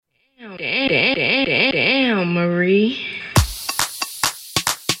Damn, Marie.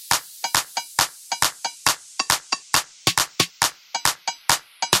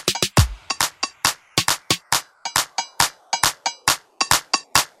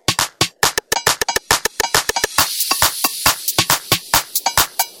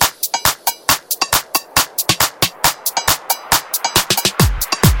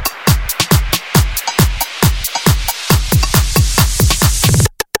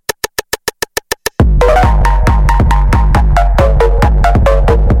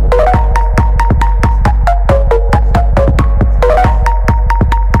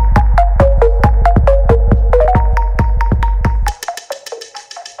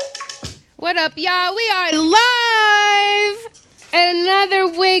 What up, y'all? We are live at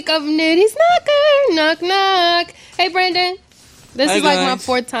another week of Nitty's Knocker. Knock, knock. Hey, Brandon. This Hi, is like my guys.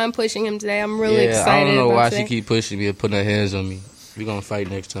 fourth time pushing him today. I'm really excited. I don't know about why today. she keep pushing me and putting her hands on me. We're going to fight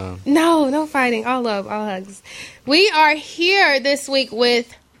next time. No fighting. All love, all hugs. We are here this week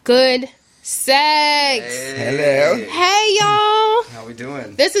with Good Sex. Hello. Hey, y'all. How we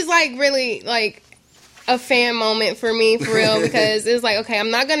doing? This is like really like a fan moment for me, for real, because it's like, okay,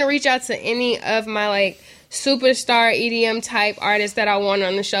 I'm not going to reach out to any of my like superstar EDM type artists that I want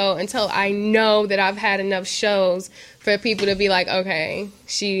on the show until I know that I've had enough shows for people to be like, okay,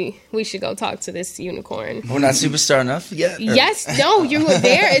 we should go talk to this unicorn. We're not superstar enough yet? Or- Yes, no, you were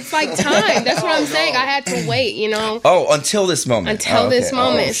there. It's like time. That's what I'm saying. I had to wait, you know, Oh, until this moment. until this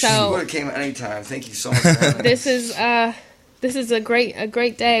moment. You So would have came anytime. Thank you so much for having us. this is a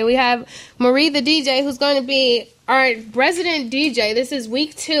great day. We have Marie the DJ, who's going to be our resident DJ. This is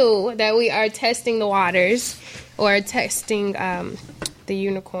week 2 that we are testing the waters, or testing the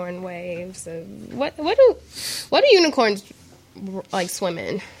unicorn waves. What do unicorns like swim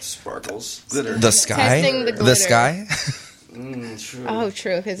in? Sparkles. Glitter. The sky? Testing the glitter. The sky? True. Oh,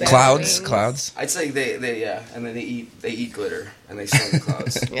 true. His Clouds? wings. Clouds? I'd say they yeah, and then they eat glitter and they swim in the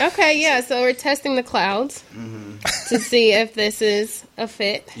clouds. Okay, yeah. So we're testing the clouds to see if this is a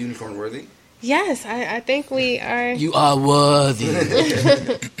fit. Unicorn worthy. Yes, I think we are. You are worthy.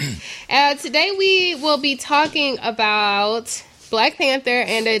 Today we will be talking about Black Panther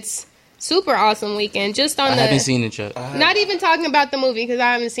and its super awesome weekend. Just on I the, haven't seen it yet. not even talking about the movie because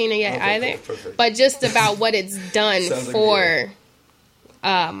I haven't seen it yet Okay, either. cool, perfect. But just about what it's done Sounds like for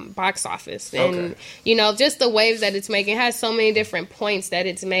box office, and Okay. you know, just the waves that it's making. It has so many different points that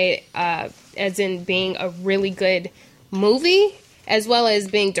it's made, as in being a really good movie, as well as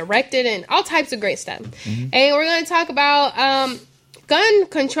being directed and all types of great stuff. And we're going to talk about gun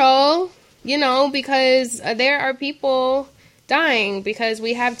control, you know, because there are people dying because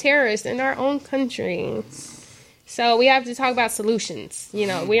we have terrorists in our own country. So we have to talk about solutions. You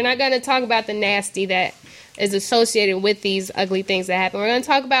know, we're not going to talk about the nasty that is associated with these ugly things that happen. We're going to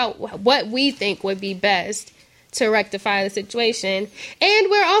talk about what we think would be best to rectify the situation.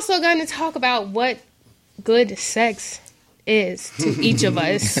 And we're also going to talk about what good sex is to each of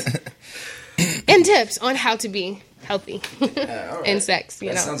us and tips on how to be healthy Yeah, all right. in sex, you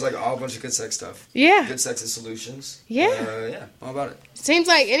That know. sounds like all a bunch of good sex stuff. Yeah. Good sex is solutions. Yeah. Yeah. How about it? Seems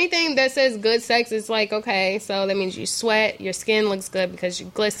like anything that says good sex is like, okay, so that means you sweat, your skin looks good because you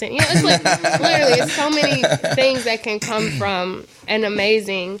glisten. You know, it's like literally, it's so many things that can come from an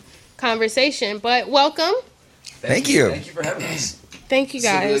amazing conversation. But welcome. Thank you. Thank you for having us. Thank you It's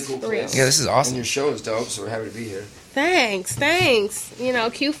a really guys. cool for real. place. Yeah, this is And awesome. your show is dope, so we're happy to be here. Thanks. You know,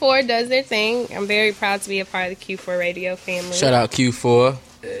 Q4 does their thing. I'm very proud to be a part of the Q4 radio family. Shout out Q4.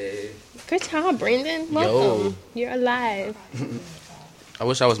 Hey. Good job, Brendan. Welcome. You're alive. I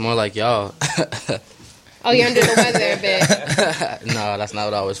wish I was more like y'all. Oh, you're under the weather a bit. No, that's not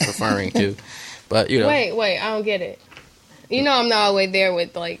what I was referring to. But, you know. Wait, I don't get it. You know I'm not always there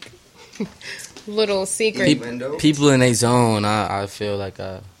with, like, little secret. Window. People in a zone, I feel like,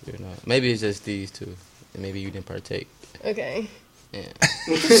 you know, maybe it's just these two. And maybe you didn't partake. Okay. Yeah.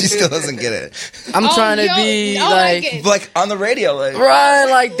 She still doesn't get it. I'm Oh, trying to yo, be oh, I like... get it. Like, on the radio, like... Right,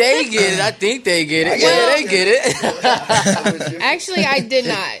 like they get it. I think they get it. Well- Yeah, they get it. Actually, I did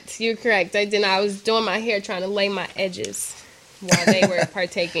not. You're correct. I did not. I was doing my hair trying to lay my edges while they were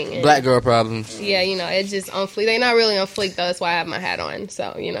partaking. In, Black girl problems. Yeah, you know, edges on fleek. They're not really on fleek, though. That's why I have my hat on.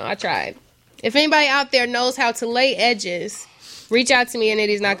 So, you know, I tried. If anybody out there knows how to lay edges, reach out to me at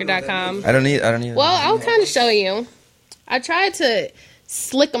nittiesknocker.com. I don't need Well, I'll kind of show you. I tried to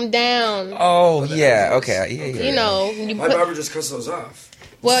slick them down. Oh, yeah. Okay. Yeah. You know, you My put, barber just cuts those off.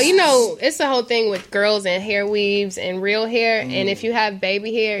 well, you know, it's the whole thing with girls and hair weaves and real hair. And if you have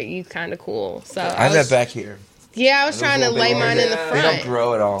baby hair, you kind of cool. So I have that back here. yeah, I was trying to little lay bit mine in the longer. They don't front.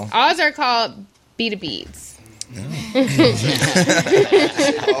 grow at all. Ours are called Beat-a beads.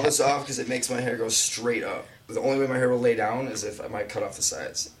 Shave all this off because it makes my hair go straight up. The only way my hair will lay down is if I might cut off the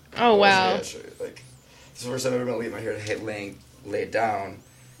sides. Oh, wow. Like, this is the first time I'm ever going to leave my hair to lay it down.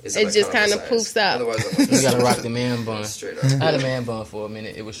 It just kind of poofs up. Otherwise, I'm You gotta rock the man bun. straight up. I had a man bun for a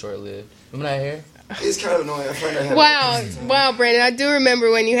minute. It was short lived. Remember that hair? It's kind of annoying. I find I have Wow, Brandon, I do remember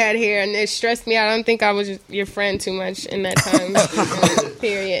when you had hair, and it stressed me out. I don't think I was your friend too much in that time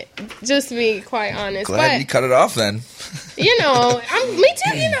period. Just to be quite honest. Glad you cut it off then. You know, me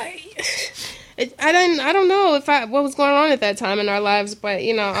too. You know, I don't know what was going on at that time in our lives, but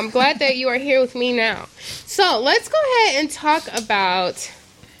you know, I'm glad that you are here with me now. So let's go ahead and talk about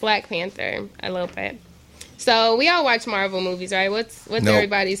Black Panther a little bit. So we all watch Marvel movies, right? What's Nope.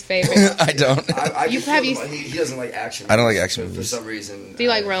 everybody's favorite? I don't. He doesn't like action. I don't like action for movies. some reason. Do you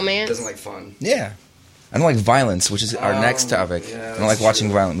like romance? Doesn't like fun. Yeah. I don't like violence, which is our next topic. yeah, I don't like that's watching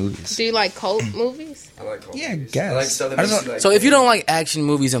true. violent movies. Do you like cult movies? I like cult Yeah, I movies. guess. I like stuff that I don't makes you know- like. So if you don't like action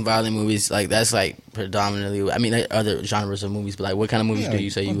movies and violent movies, like that's like predominantly. I mean, there are other genres of movies, but like, what kind of movies do you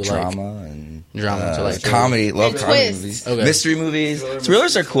say you would like? drama and Drama, so like comedy. Love And comedy twists. movies. Okay. Mystery movies. Thriller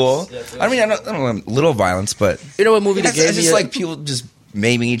Thrillers are movies. cool. Yeah, thrillers. I mean, I don't want little violence, but You know what movie that it's gave just me? like people just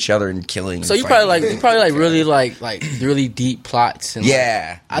maiming each other and killing. So and you probably fighting. really like really deep plots. And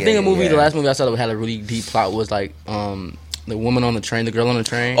Yeah. I think the yeah. last movie I saw that had a really deep plot was like the woman on the train, the girl on the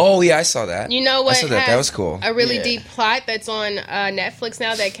train. Oh yeah, I saw that. You know what? I saw that. That has was cool. A really Yeah. deep plot that's on Netflix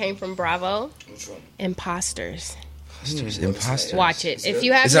now that came from Bravo. Which one? Imposters. Imposters. Watch it. Is If it?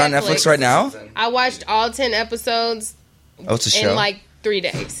 you have Is it on Netflix right now? I watched all 10 episodes Oh, it's a show. in like 3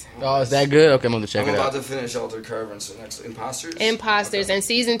 days. Oh, is that good? Okay, I'm gonna check I'm it about out. to finish Altered Carbon, so next Imposters. Imposters. Okay. And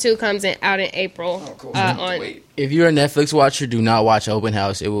season 2 comes out in April. Oh, cool. On Wait. If you're a Netflix watcher, do not watch Open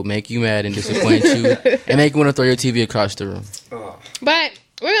House. It will make you mad and disappoint you, and make you want to throw your TV across the room. Oh. But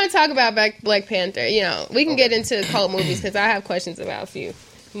we're going to talk about Black Panther. You know, we can get into cult movies because I have questions about a few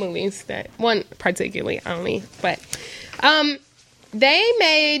movies, that one particularly only. But they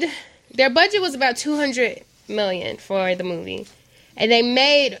made, their budget was about $200 million for the movie. And they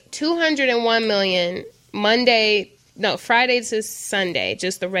made $201 million Friday to Sunday,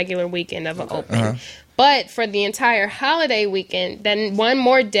 just the regular weekend of an opening. But for the entire holiday weekend, then one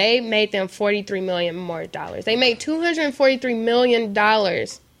more day made them $43 million more dollars. They made $243 million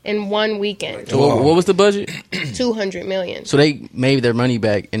in one weekend. So what was the budget? $200 million. So they made their money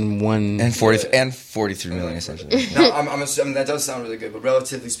back in one. and 43 million essentially. Now, I'm assuming that does sound really good, but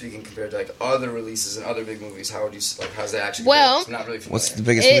relatively speaking, compared to like other releases and other big movies, how would you like? How's that actually? Well, compare? I'm not really familiar. What's the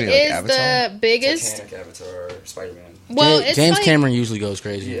biggest It movie? Like is Avatar? the biggest. Titanic, Avatar, Spider-Man. Well, it's James like, Cameron usually goes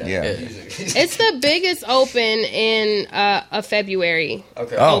crazy. Yeah. It's the biggest open in a February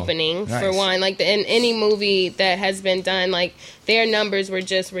Okay. Oh. opening for nice. one. Like in any movie that has been done, like their numbers were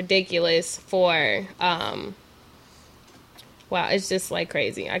just ridiculous for. Wow, it's just like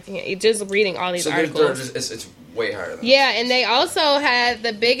crazy. I can't just reading all these So articles. it's way higher than Yeah, and they also had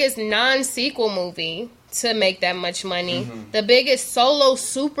the biggest non-sequel movie to make that much money. Mm-hmm. The biggest solo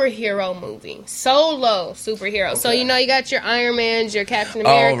superhero movie. Solo superhero. So, Okay. you know, you got your Iron Mans, your Captain Oh,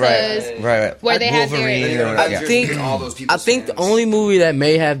 Americas. right. Where they had their- Wolverine. that. yeah. think- all those people. I think the only movie that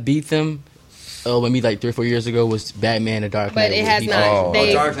may have beat them, maybe like 3 or 4 years ago, was Batman: The Dark Knight. But it with has Heath not. Ledger. Oh.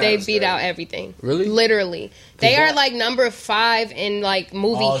 They Dark Knight they was beat good. out everything. Really? Literally. They that- are like number 5 in like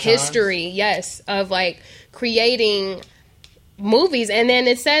movie All time? history, yes, of like creating movies. And then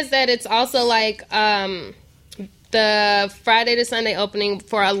it says that it's also like the Friday to Sunday opening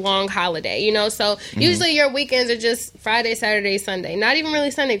for a long holiday, you know? So usually your weekends are just Friday, Saturday, Sunday. Not even really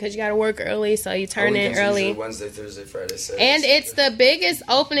Sunday because you got to work early, so you turn in early. Wednesday, Thursday, Friday, Saturday. And it's the biggest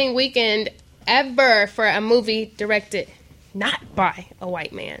opening weekend ever for a movie directed not by a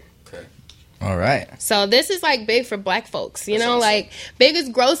white man. Okay. All right. So this is like big for black folks, you That's know, awesome. like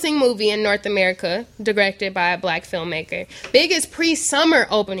biggest grossing movie in North America, directed by a black filmmaker. Biggest pre-summer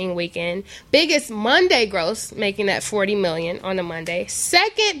opening weekend. Biggest Monday gross, making that $40 million on a Monday.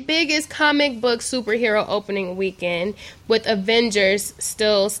 Second biggest comic book superhero opening weekend, with Avengers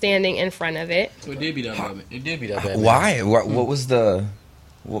still standing in front of it. So it did beat up Batman. It did beat up Batman. Why? What was the?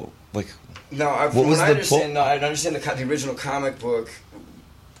 Like? No, What was I the understand. No, I understand the original comic book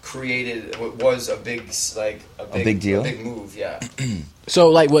created was a big big deal? a big move. Yeah, So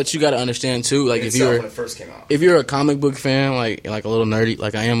like, what you got to understand too, like if itself you're when it first came out. if you're a comic book fan, like a little nerdy,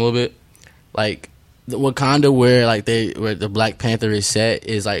 like I am a little bit, like the Wakanda where the Black Panther is set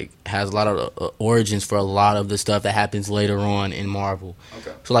is like has a lot of origins for a lot of the stuff that happens later on in Marvel.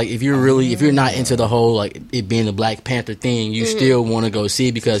 Okay. So like if you're not into the whole like it being the Black Panther thing, you still want to go see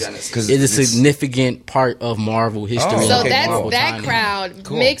it because Genesis. it's a significant part of Marvel history. Oh, So and okay, that's Marvel that timing. crowd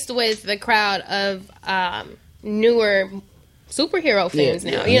Cool. mixed with the crowd of newer superhero fans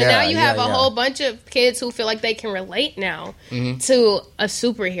now. You know, now you have a yeah. whole bunch of kids who feel like they can relate now to a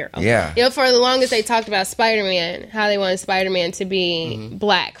superhero. Yeah. You know, for the longest they talked about Spider-Man, how they wanted Spider-Man to be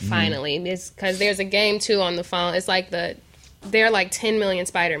black finally. It's because there's a game too on the phone. It's like there are like 10 million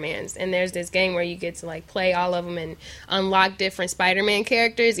Spider-Mans, and there's this game where you get to like play all of them and unlock different Spider-Man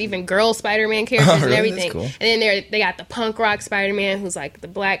characters, even girl Spider-Man characters and everything. Cool. And then they got the punk rock Spider-Man who's like the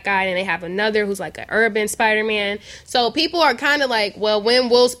black guy, and they have another who's like an urban Spider-Man. So people are kind of like, well, when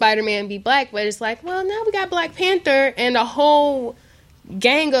will Spider-Man be black? But it's like, well, now we got Black Panther and a whole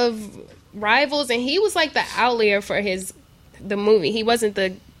gang of rivals, and he was like the outlier for the movie. He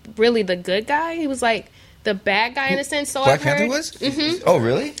wasn't really the good guy. He was like the bad guy in a sense. So Black I've heard. Panther was? Mm-hmm. Oh,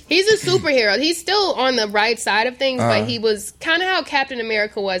 really? He's a superhero. He's still on the right side of things, but he was kind of how Captain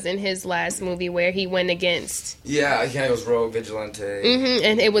America was in his last movie, where he went against. Yeah, he was rogue vigilante.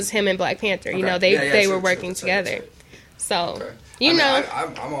 And it was him and Black Panther. You know, they were working together. Right. So Okay. know,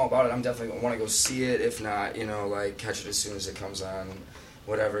 I'm all about it. I'm definitely want to go see it. If not, like catch it as soon as it comes on.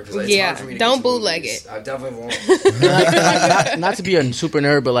 Whatever, because it's hard for me to don't get to bootleg movies. it. I definitely won't. not to be a super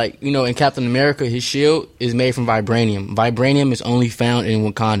nerd, but like, in Captain America, his shield is made from vibranium. Vibranium is only found in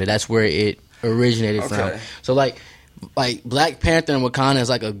Wakanda. That's where it originated from. So like Black Panther and Wakanda is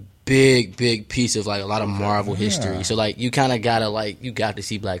like a big piece of like a lot of Marvel history. So like you kind of gotta you got to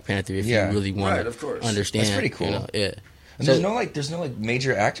see Black Panther if you really want to understand. That's pretty cool. Yeah. And there's no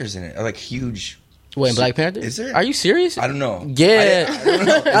major actors in it, or like huge. What, in Black Panther? Is there? Are you serious? I don't know. Yeah, I don't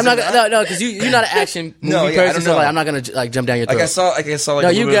know. I'm not because you're not an action movie person. So like, I'm not gonna like jump down your throat. I saw like no,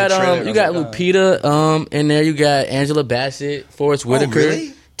 a you little bit of the got trailer, you got Lupita in there. You got Angela Bassett, Forrest Whitaker,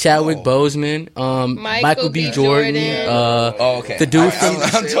 really? Chadwick Boseman, Michael B. Jordan. okay. The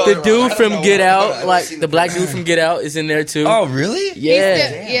dude from Get Out, wrong. like the black dude from Get Out, is in there too. Oh, really?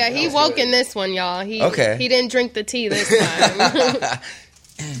 Yeah. he woke in this one, y'all. He didn't drink the tea this time.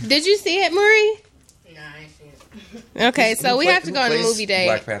 Did you see it, Marie? Okay, so we have to go on a movie day.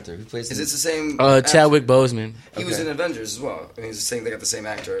 Black Panther. Who plays? Is it the same? Chadwick Boseman. He was in Avengers as well. I mean, it's the same. They got the same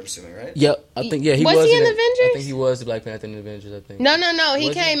actor. I'm assuming, right? Yep, I think he was. He in Avengers? I think he was the Black Panther in Avengers. I think. No.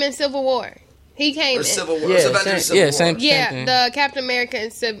 He came in Civil War. He came in Civil War. Yeah, It's Avengers Civil War. same the Captain America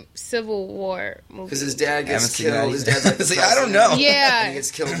and Civil War movie. Because his dad gets killed. His dad's like the See, I don't know. Yeah. And he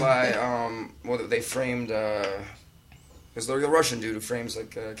gets killed by they framed. It's the Russian dude who frames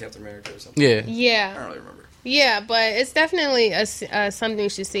like Captain America or something. Yeah. Yeah. I don't really remember. Yeah, but it's definitely something you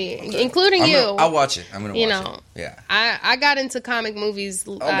should see, including you. I'll watch it. I'm gonna watch know, it. Yeah. I got into comic movies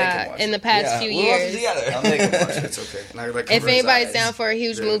in the past few We'll watch it years. together. I'll make him watch it. It's okay. And I, If anybody's down for a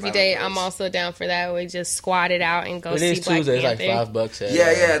huge movie date, I'm also down for that. We just squat it out and go see Black Panther. It's like $5.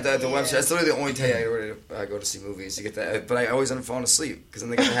 Yeah. The website. That's literally the only day I go to see movies. You get that, but I always end up falling asleep because then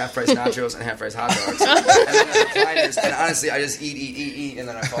they get the half price nachos and half price hot dogs. And then honestly, I just eat, and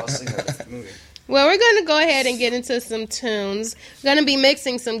then I fall asleep at the movie. Well, we're going to go ahead and get into some tunes. We're going to be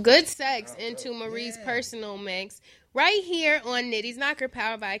mixing some good sex into Marie's personal mix right here on Nitty's Knocker,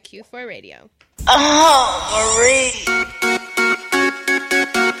 powered by Q4 Radio. Oh, Marie.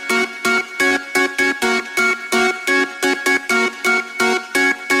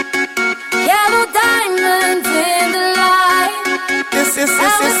 Yellow diamonds in the light. It's a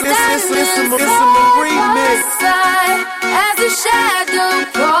Marie mix. As a shadow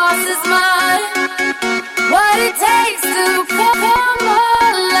crosses mine, what it takes to come alive.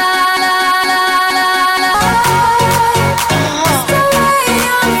 It's the way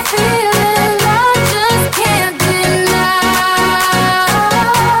I'm feeling, I just can't deny.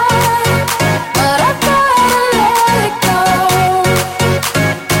 But I gotta let it go.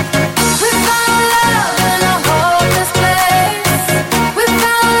 We found love in a hopeless place. We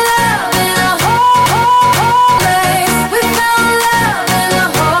found love in a hopeless place. We found love in a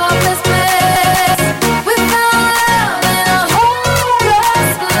hopeless place. We found love in a hopeless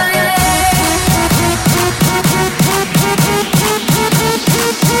place.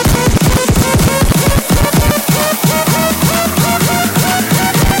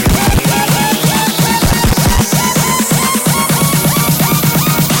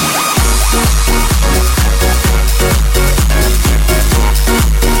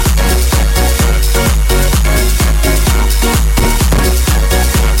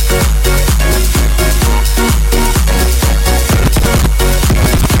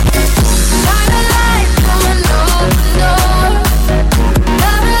 Kind of life going door to door.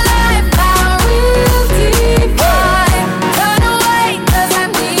 Love and life got a real deep vibe. Turn away 'cause I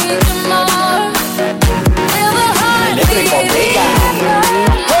need you more. Feel the heart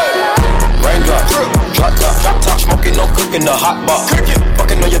Raindrop, drop top, smoking, no cooking, the hot pot.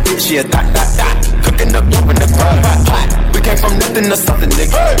 Fucking on your bitch, yeah, that. Cooking Cooking up dope in the crowd. We came from nothing to something,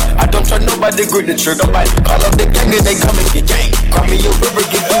 nigga. I don't trust nobody, grip the trigger. Call up the gang and they come and get gang. Cry me a river,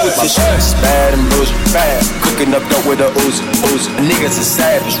 get you with this shit. Bad and bullshit, bad. Cooking up dope with a Uzi. Niggas is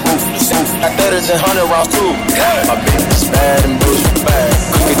savage, ruthless. I thought it's 100 rounds too. My bitch is bad and bullshit, bad.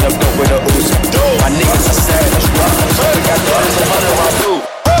 Cooking up dope with a Uzi. My niggas is savage, ruthless. I thought it's 100 rounds too.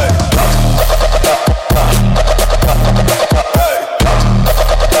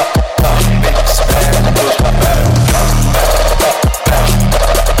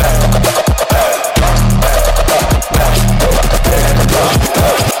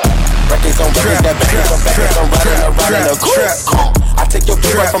 I take your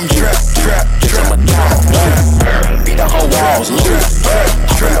trap from you. Get your McDonald's. Beat the whole walls.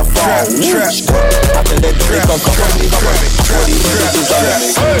 Trap the phone. After that trick, come with me. 40 inches under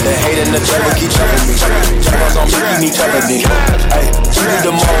me. The hate and the trouble keep chopping me. Troubles on me, keep me chopping me. Hey, you need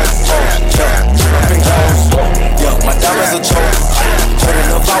the most. Jumping hoes. Yeah, my diamonds are choke.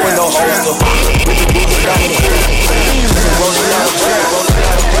 Turning up out with no holster.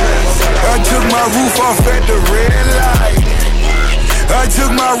 I took my roof off at the red light. I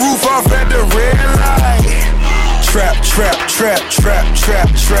took my roof off at the red light. Trap, trap, trap, trap, trap,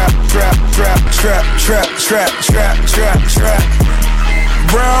 trap, trap, trap, trap, trap, trap, trap, trap, trap.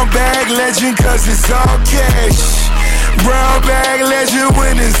 Brown bag legend cause it's all cash. Brown bag legend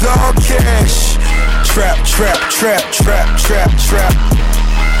when it's all cash. Trap, trap, trap, trap, trap, trap.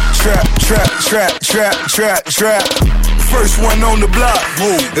 Trap, trap, trap, trap, trap, trap. First one on the block.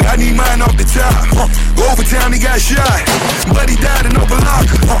 I need mine off the top. Overtime he got shot, but he died in open lock.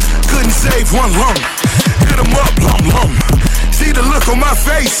 Couldn't save one lung. Hit him up, lum. See the look on my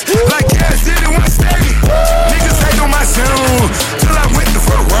face, like Cass did in one state. Niggas hate on my sound, till I went the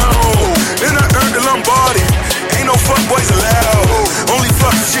front round. Then I earned the Lombardi. Ain't no fuck boys allowed. Only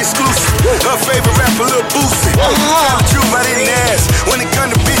fuck shit exclusive. Her favorite rapper, Lil Boosie. Tell the truth, I didn't ask. When it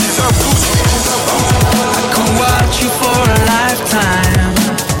come to bitches, I'm Boosie. I could watch you for a lifetime.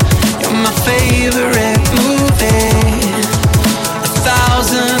 You're my favorite movie.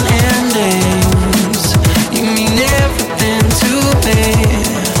 1,000 endings. You mean everything to me.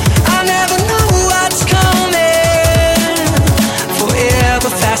 I never know what's coming. Forever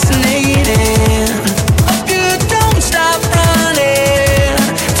fascinating. Hope you don't stop running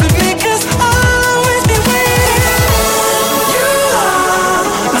to me, 'cause I'll always be waiting. You are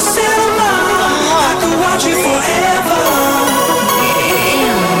my cinema. I could watch you forever.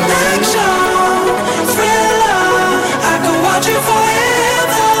 Action, thriller. I could watch you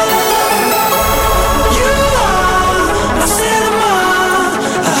forever. You are my cinema,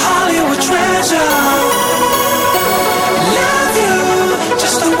 a Hollywood treasure. Love you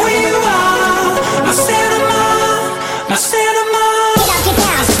just the way you are. My cinema, my cinema. Get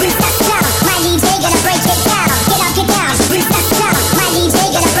down, breathe that down. My DJ gonna break it down. Get down, breathe that down. My DJ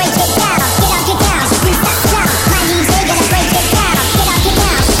gonna break it down. Get down, breathe that down. My DJ gonna break it down. Get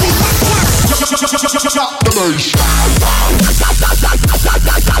down, breathe that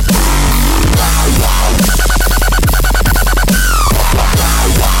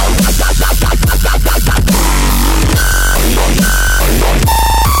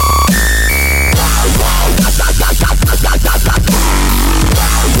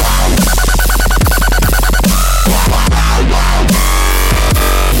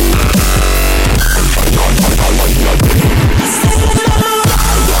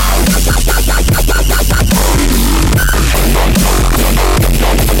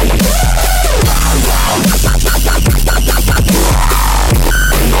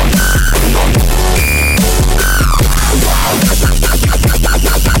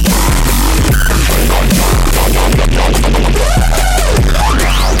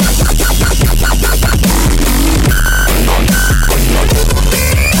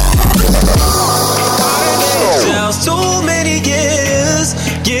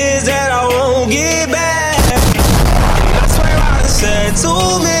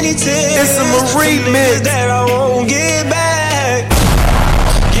It's a Marie mix. That I won't get back.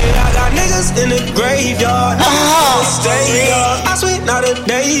 Yeah, I got niggas in the graveyard. Stay up. I swear not a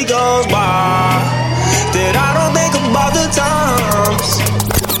day goes by that I don't think about the times.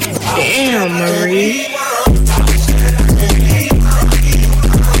 Damn, Marie.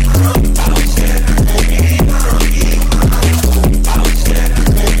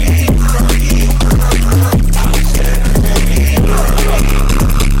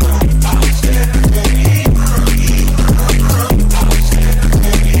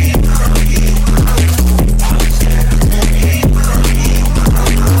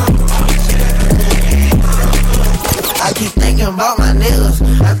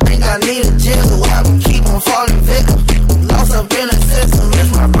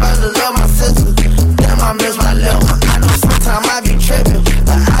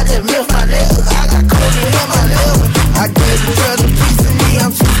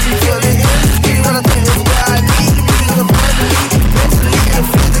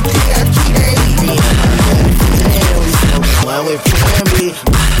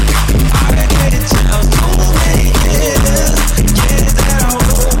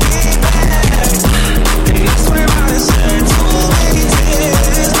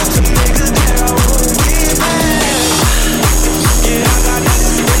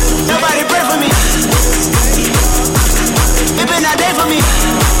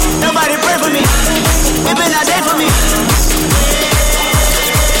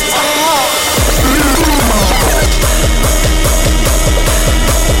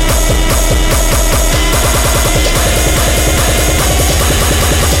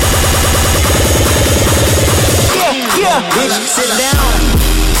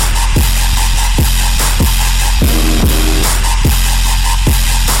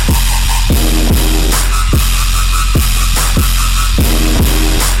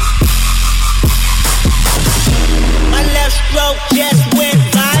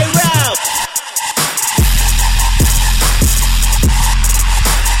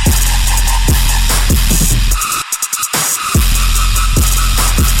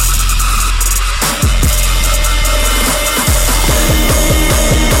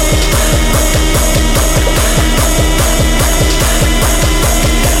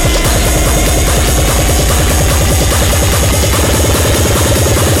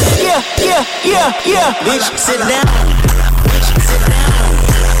 yeah. Bitch, sit down.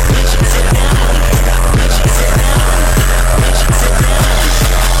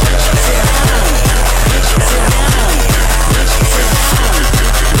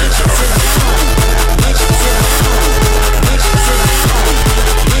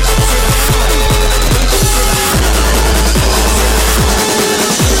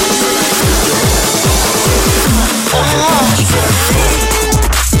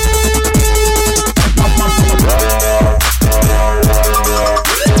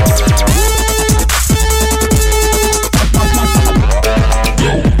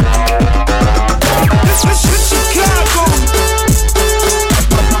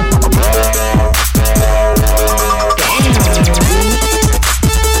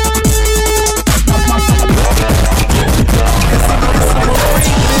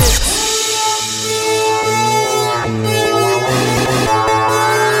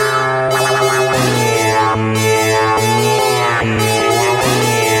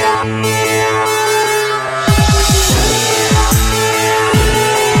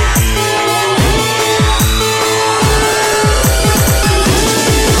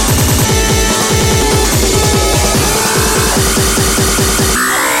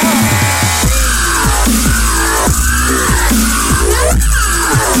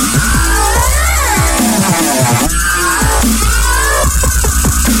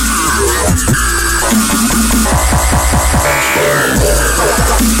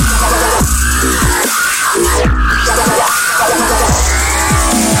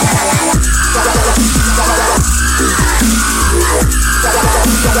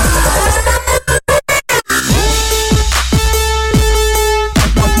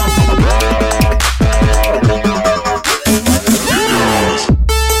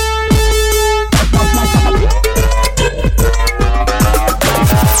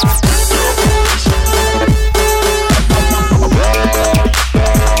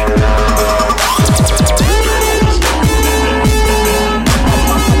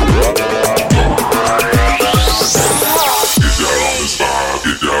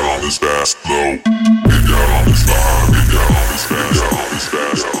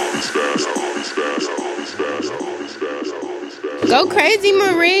 Go crazy,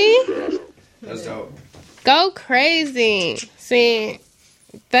 Marie. That's dope. Go crazy. See,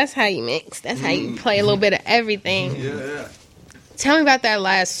 that's how you mix. That's how you play a little bit of everything. Yeah. Tell me about that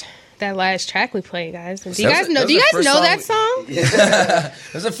last track we played, guys. Do you guys know that song? Yeah. That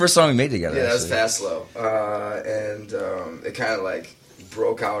was the first song we made together. Yeah, that was actually. Fast Slow. And it kind of like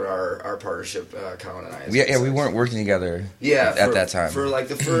broke out our partnership, Colin and I. We weren't working together. Yeah, at that time. For like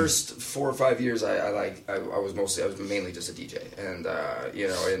the first 4 or 5 years, I was mainly just a DJ, and I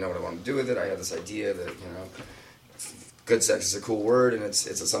didn't know what I wanted to do with it. I had this idea that good sex is a cool word, and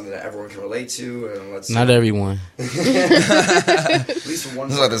it's something that everyone can relate to, and not everyone. At least for one.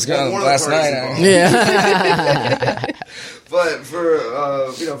 This is like this guy last night. Yeah. But for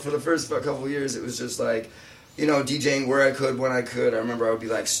the first couple of years, it was just like, DJing where I could, when I could. I remember I would be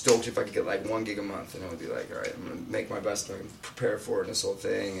like stoked if I could get like 1 gig a month, and I would be like, all right, I'm gonna make my best, I can prepare for it and this whole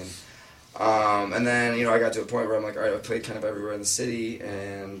thing, and then I got to a point where I'm like, all right, I played kind of everywhere in the city,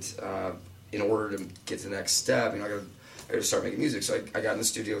 and in order to get to the next step, I got to start making music. So I got in the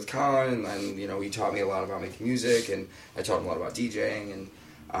studio with Colin, and he taught me a lot about making music, and I taught him a lot about DJing,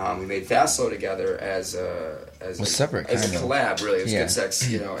 and we made Fast Slow together as a collab. Really, it was Good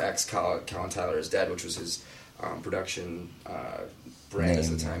Sex. Ex Colin Tyler is Dead, which was his production brand at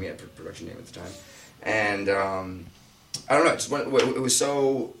the time. Yeah, production name at the time. And I don't know. It was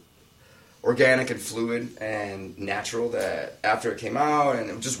so organic and fluid and natural that after it came out,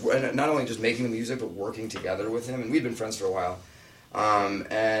 and not only just making the music but working together with him, and we'd been friends for a while,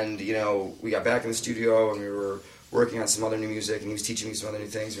 and we got back in the studio and we were working on some other new music, and he was teaching me some other new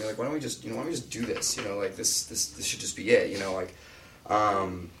things, and we were like, why don't we just do this, like this should just be it,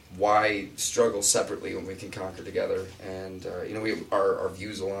 why struggle separately when we can conquer together? And our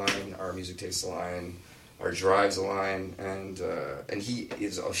views align, our music tastes align, our drives align, and he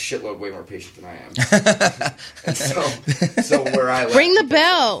is a shitload way more patient than I am. And so where I ring the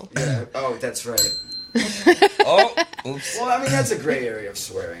bell. Yeah. Oh, that's right. Oh, oops. Well, that's a gray area of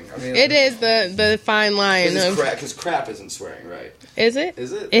swearing. It is the fine line of because crap isn't swearing, right? Is it?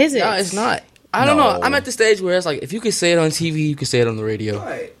 Is it? Is it? No, it's not. I don't know. I'm at the stage where it's like, if you can say it on TV, you can say it on the radio.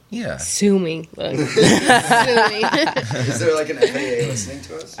 Right. Yeah. Sue me. Look. Sue me. Is there like an FAA listening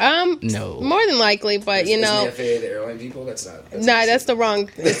to us? No. More than likely, but you know, Isn't the FAA the airline people? That's not. that's the wrong.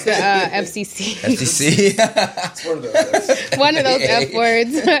 It's the FCC. FCC. It's one of those. One of those F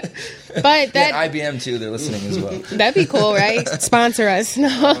words. But that And IBM too. They're listening as well. that'd be cool, right? Sponsor us.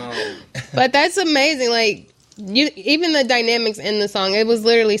 No. But that's amazing. Like even the dynamics in the song, it was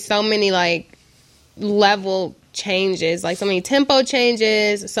literally so many like level changes, like so many tempo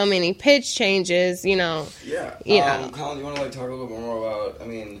changes, so many pitch changes. You know. Yeah. Colin, you want to like talk a little bit more about? I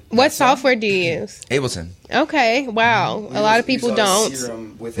mean, What software do you use? Ableton. Okay. Wow. A lot of people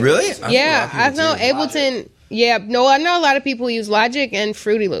don't. Really? Yeah, I know Ableton. Yeah, no, I know a lot of people use Logic and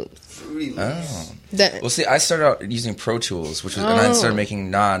Fruity Loops. Oh. The- Well, see, I started out using Pro Tools, which was, and I started making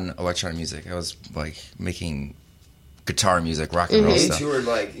non-electronic music. I was like making guitar music, rock and roll You stuff. toured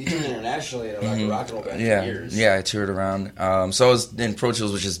internationally in a rock and roll band for Yeah, years. yeah, I toured around. So I was in Pro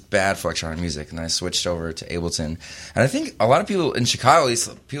Tools, which is bad for electronic music, and then I switched over to Ableton. And I think a lot of people in Chicago, at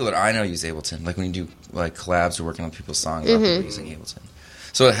least people that I know, use Ableton. Like when you do like collabs or working on people's songs, a lot of people using Ableton.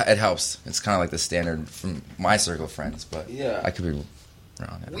 So it helps. It's kind of like the standard from my circle of friends, but Yeah. I could be wrong.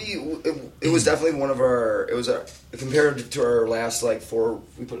 It was definitely one of our. It was compared to our last last four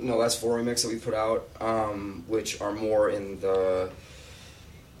remix that we put out, which are more in the.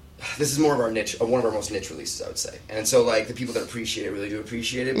 This is more of our niche, one of our most niche releases, I would say. And so, like, the people that appreciate it really do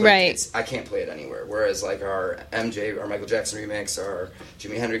appreciate it. But Right. I can't play it anywhere. Whereas, like, our MJ, our Michael Jackson remix, our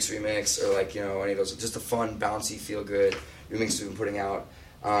Jimi Hendrix remix, or, like, you know, any of those, just a fun, bouncy, feel-good remix we've been putting out,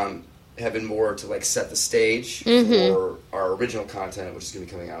 have been more to, like, set the stage for our original content, which is going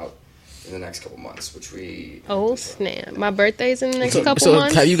to be coming out in the next couple months, which we... Oh, snap. My birthday's in the next couple So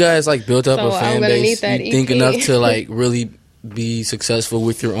months. have you guys like built up So a I'm fan gonna need base? that You think EP. enough to like really be successful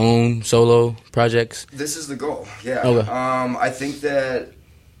with your own solo projects? This is the goal, yeah. Okay. I think that,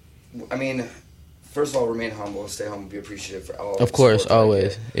 I mean, first of all, remain humble, stay humble, be appreciative for all Of course, support that I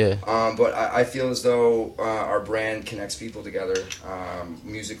always, get. yeah. But I feel as though our brand connects people together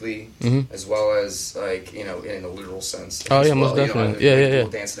musically, as well as, like, you know, in a literal sense. Oh, as yeah, most well, you know, definitely. like, Yeah.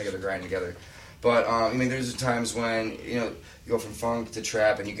 people dancing together, grinding together. But, I mean, there's times when, you know, you go from funk to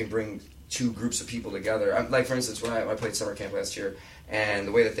trap and you can bring two groups of people together. Like, for instance, when I played summer camp last year, and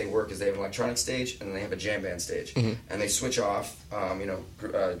the way that they work is they have an electronic stage and then they have a jam band stage. And they switch off,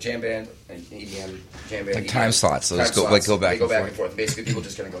 jam band and EDM, jam band. Like EDM, time slots, so time just go slots. back They go and back forth. and forth. Basically, people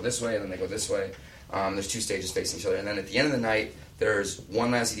just kind of go this way and then they go this way. There's two stages facing each other. And then at the end of the night, there's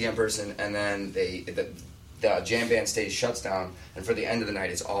one last EDM person, and then the jam band stage shuts down, and for the end of the night,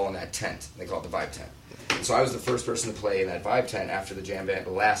 it's all in that tent. They call it the Vibe Tent. And so I was the first person to play in that Vibe Tent after the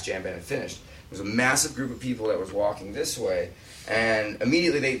last jam band had finished. It was a massive group of people that was walking this way, and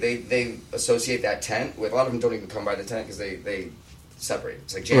immediately they associate that tent with, a lot of them don't even come by the tent because they separate.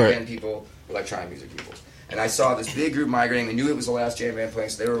 It's like jam band people, electronic music people. And I saw this big group migrating. They knew it was the last jam band playing,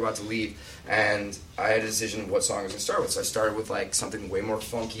 so they were about to leave. And I had a decision of what song I was going to start with. So I started with like something way more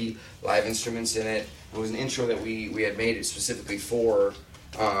funky, live instruments in it. It was an intro that we had made it specifically for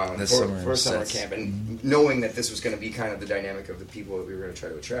summer camp, and knowing that this was going to be kind of the dynamic of the people that we were going to try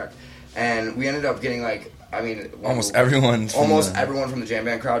to attract. And we ended up getting almost everyone from the jam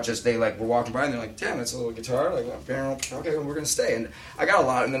band crowd. Just they were walking by and they're like, "Damn, that's a little guitar." Like, okay, well, we're gonna stay. And I got a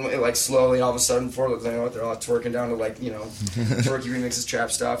lot. And then it slowly, all of a sudden, before you know what, they're all twerking down to twerky remixes,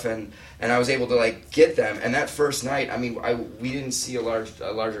 trap stuff, and I was able to get them. And that first night, I mean, we didn't see a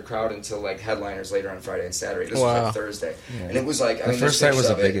larger crowd until headliners later on Friday and Saturday. This was Thursday, and it was the first night was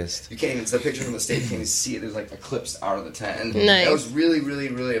the biggest. You can't even. The picture from the stage, you can't even see it. It was eclipsed out of the tent, and nice. That was really, really,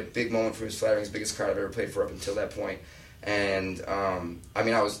 really a big moment for me. It was flattering. It was the biggest crowd I've ever played for up until that point. And I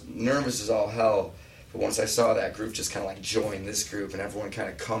mean, I was nervous as all hell, but once I saw that group just kind of join this group and everyone kind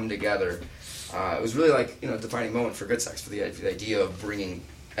of come together, it was really a defining moment for Good Sex, for the idea of bringing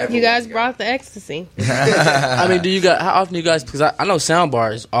everyone You guys together. brought the ecstasy. I mean, how often do you guys? Because I know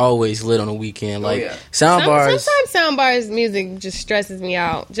Soundbar is always lit on the weekend. Soundbars. Sometimes Soundbar's music just stresses me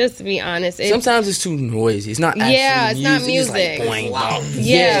out. Just to be honest, sometimes it's too noisy. It's not. Actually it's not music. It's boing, Loud. boing.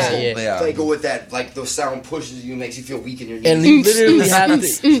 Yeah. They go with that, the sound pushes you, makes you feel weak in your knees. And you literally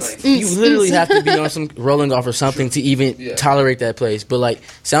have to be on some rolling off or something to even tolerate that place. But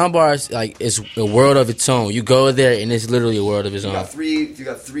Soundbars, is a world of its own. You go there and it's literally a world of its own. You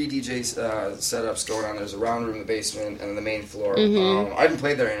got three DJs setups going on. There's a round room, the basement, and then the main floor. I haven't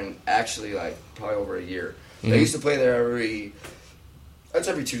played there in actually probably over a year. I used to play there every 2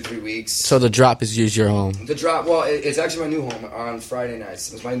 to 3 weeks. So the drop is your home. The drop, well, it's actually my new home on Friday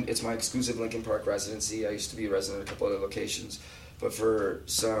nights. It's my exclusive Lincoln Park residency. I used to be a resident at a couple other locations, but for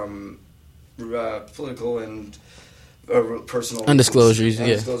some political and personal Undisclosed reasons,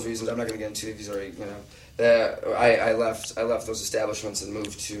 yeah. Undisclosed reasons. I'm not going to get into it. These are, that I left those establishments and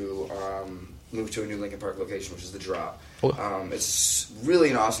moved to a new Lincoln Park location, which is the Drop. It's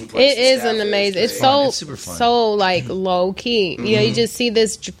really an awesome place. It is an amazing. It's fun. so It's super fun. so like low key. You know, you just see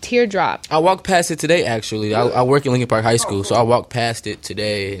this teardrop. I walked past it today, actually. I work in Lincoln Park High School, so I walked past it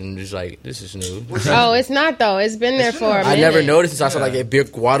today and just like, this is new. Oh, it's not though. It's been there for a minute. I never noticed until I saw like a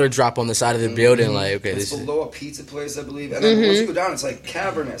big water drop on the side of the building. Like, okay, It's this is. below a pizza place, I believe. And then once you go down, it's like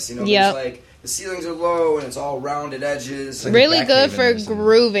cavernous. Yep. There's like the ceilings are low and it's all rounded edges. Like Really back good haven for or something.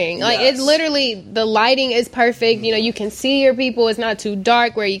 grooving. Like Yes. it literally, the lighting is perfect. You know, you can see your people. It's not too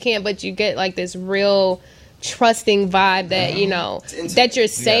dark where you can't, but you get like this real trusting vibe that intimate. that you're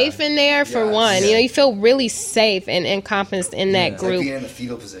safe in there for Yes. one. Yeah. You know, you feel really safe and encompassed in that It's like group. being in the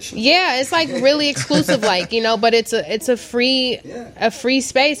fetal position. Yeah, it's like really exclusive, like but it's a free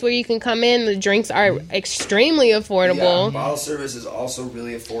space where you can come in. The drinks are extremely Yeah, affordable. bottle service is also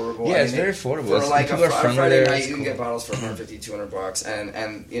really affordable. Yeah, it's very affordable. For It's- like people are a friendly Friday there. night, It's you can cool. get bottles for $150, $200,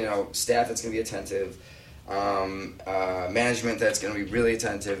 and staff that's going to be attentive. Management that's going to be really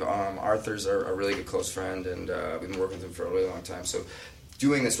attentive. Arthur's a really good close friend, and we've been working with him for a really long time. So,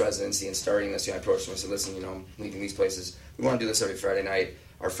 doing this residency and starting this, I approached him and said, "Listen, leaving these places, we want to do this every Friday night.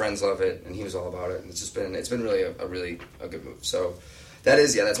 Our friends love it, and he was all about it. And it's been really a good move. So,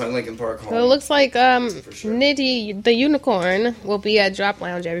 that's my Lincoln Park home. Well, it looks like sure. Nitty the Unicorn will be at Drop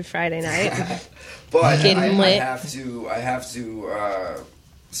Lounge every Friday night. But Getting I lit. have to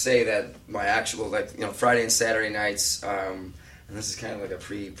say that my actual Friday and Saturday nights, and this is kind of like a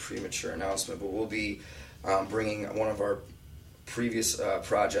premature announcement, but we'll be bringing one of our previous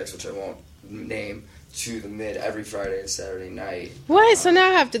projects, which I won't name, to the Mid every Friday and Saturday night. What? So now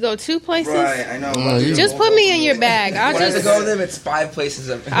I have to go 2 places? Right, I know. Just put me in your bag. I'll When I have to just go with them, it's 5 places.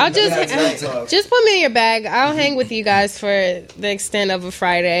 I'll Yeah, just put me in your bag. I'll hang with you guys for the extent of a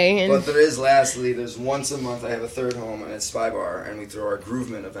Friday. But And there's once a month I have a third home, and it's Spy Bar, and we throw our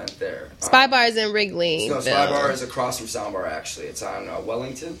Groovement event there. Spy Bar is in Wrigley. No, Spy Bar is across from Sound Bar, actually. It's on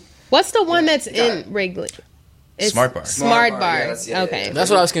Wellington. What's the one that's Yeah. in Wrigley? It's Smart Bar. Smart Bar. Yeah, yeah, Okay. yeah. That's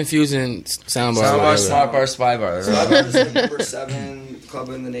what I was confusing. Soundbar. Sound or bar, whatever. smart bar, spy bar. Spy Bar is the number 7 club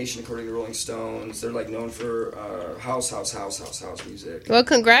in the nation according to Rolling Stones. They're like known for house music. Well,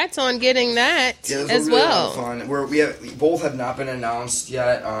 congrats on getting that Yeah, those as were really well. a lot of fun. We both have not been announced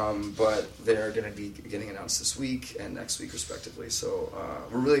yet, but they're going to be getting announced this week and next week, respectively. So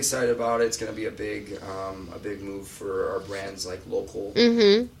we're really excited about it. It's going to be a big move for our brand's like local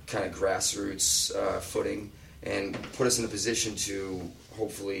kind of grassroots footing, and put us in a position to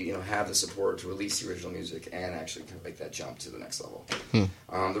hopefully have the support to release the original music and actually kind of make that jump to the next level. The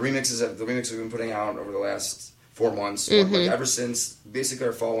remixes we've been putting out over the last 4 months, like ever since basically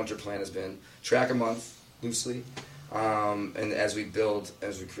our fall winter plan has been track a month loosely, and as we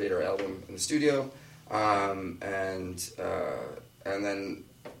create our album in the studio, and then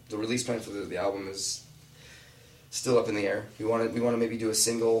the release plan for the album is still up in the air. We want to maybe do a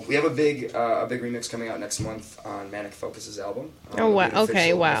single. We have a big remix coming out next month on Manic Focus's album. Oh wow! It'll be an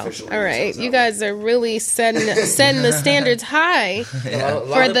Okay, wow. official All remix right, of his you album. guys are really setting the standards high. A lot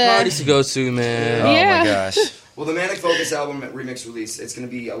For of the- parties to go to, man. Oh Yeah. my gosh. Well, the Manic Focus album remix release, it's going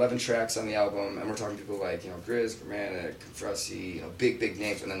to be 11 tracks on the album, and we're talking people like, Grizz, Germanic, Confressi, big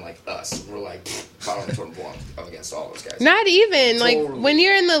names, and then like us. We're like, bottom of the totem pole up against all those guys. Not even like Totally. when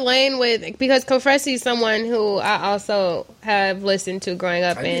you're in the lane with, because Confressi is someone who I also have listened to growing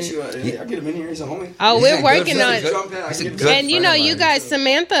up I in. get him in here, he's a homie. Oh, He's we're a good working friend. on. He's a Jump in, I He's can a get good And friend of you mine. guys,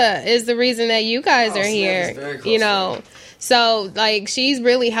 Samantha is the reason that you guys Oh, are Samantha's here. very close to me. So like she's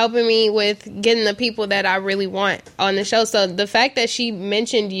really helping me with getting the people that I really want on the show. So the fact that she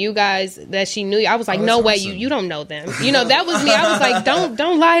mentioned you guys, that she knew you, I was like, Oh, no that's way, awesome. you don't know them. That was me. I was like,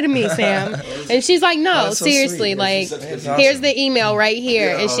 don't lie to me, Sam. And she's like, no, that's so seriously, sweet. like That's here's awesome. the email right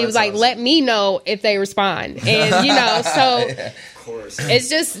here. Yeah, And she oh, was that's like, awesome. let me know if they respond. And so. Of course. It's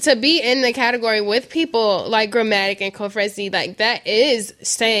just to be in the category with people like Grammatic and Confressi, like that is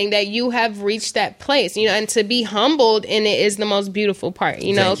saying that you have reached that place, and to be humbled in it is the most beautiful part, Thank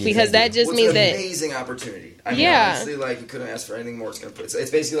you, because thank that just Well, means it's an that. amazing opportunity. I mean, Yeah. honestly, like we couldn't ask for anything more. It's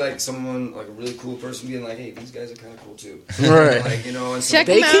basically like someone, like a really cool person, being like, "Hey, these guys are kind of cool too." Right. Like, and Check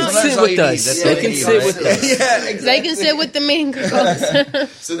They them can out. sit all with you need. us. That's They all you can need, sit right? with us. Yeah, exactly. They can sit with the mean girls.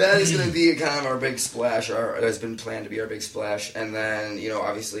 So that is going to be kind of our big splash. Has been planned to be our big splash, and then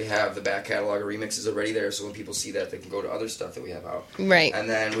obviously have the back catalog of remixes already there. So when people see that, they can go to other stuff that we have out. Right. And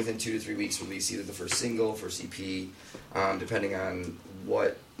then within 2 to 3 weeks, release either the first single, first EP, depending on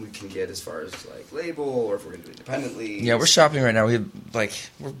what we can get as far as like label, or if we're going to do it independently. Yeah, we're shopping right now.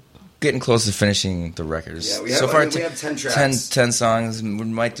 We're getting close to finishing the records. Yeah, we have, so far, we have 10 tracks. 10 songs. We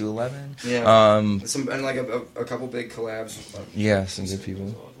might do 11. Yeah. And like a couple big collabs. Yeah, some good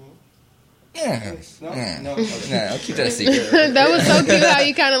people. Yeah. No, I'll keep that a secret. That was so cute how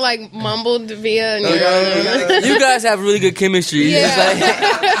you kind of like mumbled via. And You guys have really good chemistry.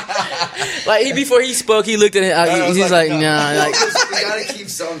 Yeah. Like before he spoke, he looked at it. He's like, nah. Like, we gotta keep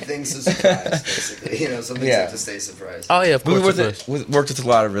some things a surprise, basically. You know, some things have to stay surprised. oh yeah, of We course. worked with a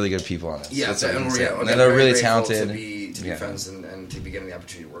lot of really good people on this. Yeah, That's what and I'm we're, saying. yeah, And they're they're very really grateful talented. to be friends and to be given the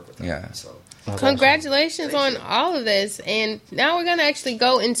opportunity to work with them. Yeah. So. Congratulations on all of this. And now we're going to actually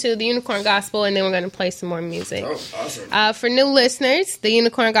go into the Unicorn Gospel, and then we're going to play some more music. Oh, awesome. For new listeners, the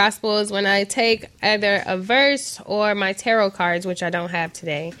Unicorn Gospel is when I take either a verse or my tarot cards, which I don't have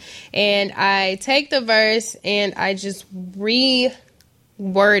today, and I take the verse and I just reword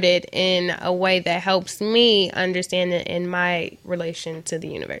it in a way that helps me understand it in my relation to the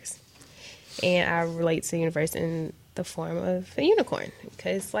universe. And I relate to the universe in the form of a unicorn,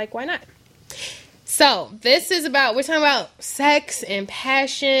 because, like, why not? So, this is about, we're talking about sex and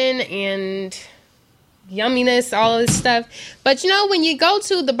passion and yumminess, all of this stuff. But, you know, when you go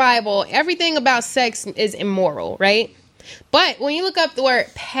to the Bible, everything about sex is immoral, right? But when you look up the word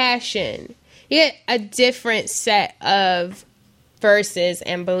passion, you get a different set of verses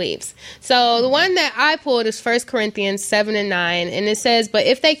and beliefs. So the one that I pulled is 1 Corinthians 7:9, and it says, "But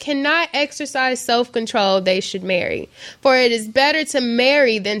if they cannot exercise self-control, they should marry. For it is better to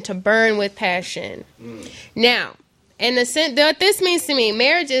marry than to burn with passion." Now, in the sense, what this means to me,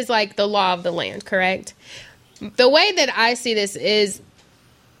 marriage is like the law of the land, correct? The way that I see this is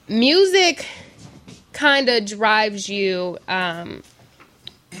music kind of drives you,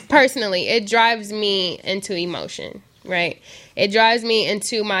 personally, it drives me into emotion, right? It drives me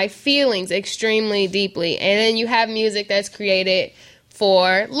into my feelings extremely deeply. And then you have music that's created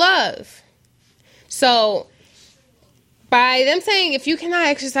for love. So by them saying if you cannot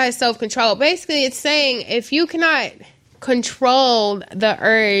exercise self-control, basically it's saying if you cannot control the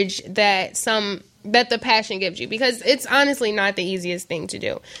urge that the passion gives you, because it's honestly not the easiest thing to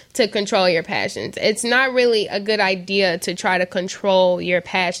do, to control your passions. It's not really a good idea to try to control your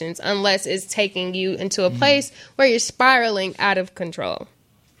passions unless it's taking you into a place where you're spiraling out of control.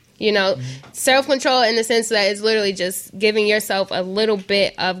 You know, self-control in the sense that it's literally just giving yourself a little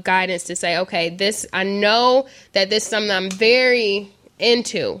bit of guidance to say, okay, I know that this is something I'm very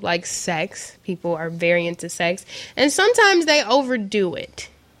into, like sex. People are very into sex. And sometimes they overdo it.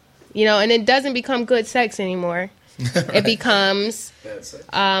 You know, and it doesn't become good sex anymore. Right. It becomes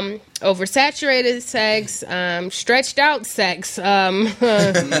oversaturated sex, stretched out sex,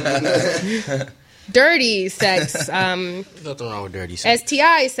 dirty sex. Nothing wrong with dirty sex.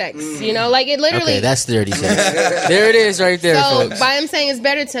 STI sex. You know, like it literally. Okay, that's dirty sex. There it is right there, so, folks. by him saying it's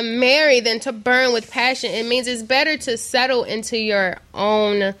better to marry than to burn with passion, it means it's better to settle into your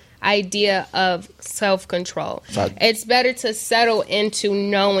own idea of self-control. It's better to settle into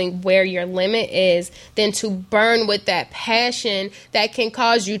knowing where your limit is than to burn with that passion that can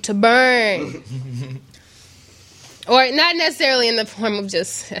cause you to burn. Or not necessarily in the form of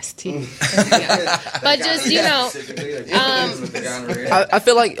just ST, but just, you know. I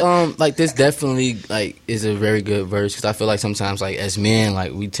feel like this definitely like is a very good verse, because I feel like sometimes like as men,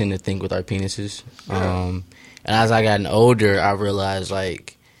 like we tend to think with our penises. And as I gotten older, I realized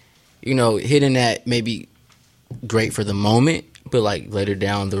like, you know, hitting that may be great for the moment, but like later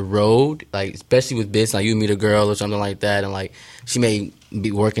down the road, like especially with business, like you meet a girl or something like that, and like she may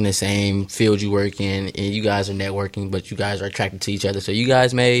be working the same field you work in, and you guys are networking, but you guys are attracted to each other, so you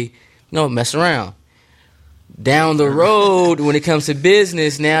guys may, you know, mess around. Down the road, when it comes to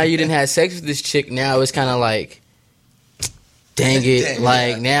business, now you didn't have sex with this chick, now it's kind of like, dang it,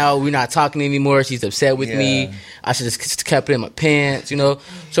 like now we're not talking anymore, she's upset with me, I should just kept it in my pants, you know?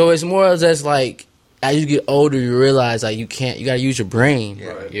 So it's more or less like, as you get older, you realize like you gotta use your brain,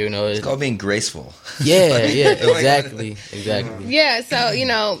 you know? It's called being graceful. Yeah, exactly. Yeah, so, you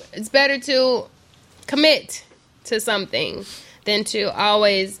know, it's better to commit to something than to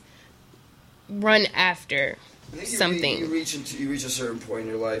always run after something. You reach a certain point in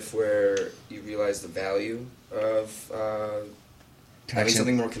your life where you realize the value of having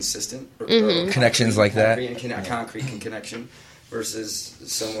something more consistent, or connections like that, concrete connection, versus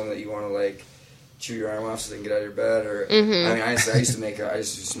someone that you want to like chew your arm off so they can get out of your bed. Or I mean, I used to make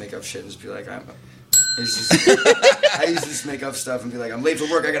up shit and just be like, I used to just make up stuff and be like, I'm late for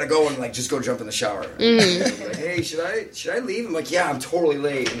work, I gotta go, and like just go jump in the shower. And be like, hey, should I leave? I'm like, yeah, I'm totally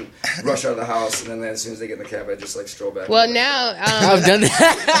late, and rush out of the house. And then as soon as they get in the cab, I just like stroll back. Well, now I've done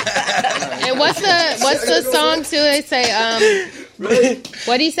that. And what's the song too? They say,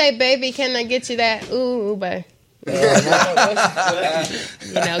 What do you say, baby? Can I get you that? Ooh, babe.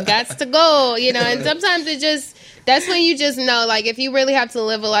 Gots to go. And sometimes that's when you just know, like, if you really have to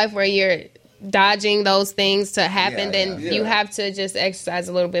live a life where you're dodging those things to happen, then you have to just exercise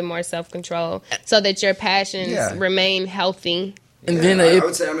a little bit more self-control so that your passions remain healthy. And then I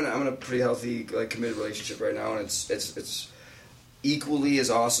would say I'm in a pretty healthy, like, committed relationship right now, and it's equally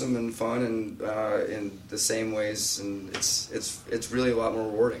as awesome and fun and in the same ways, and it's really a lot more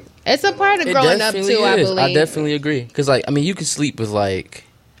rewarding. It's a part of growing up too, I believe. I definitely agree, because like, I mean, you can sleep with like,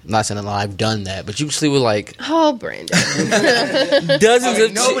 I'm not saying that I've done that, but you can sleep with like, Brandon, dozens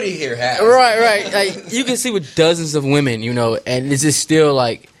of nobody here has. Right. Like, you can sleep with dozens of women, and it's just still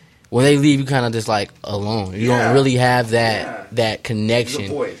like, when they leave, you kind of just like alone. You don't really have that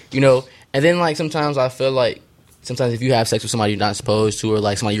connection, And then like sometimes I feel like if you have sex with somebody you're not supposed to, or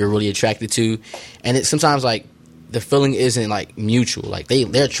like somebody you're really attracted to, and it's sometimes like the feeling isn't like mutual. Like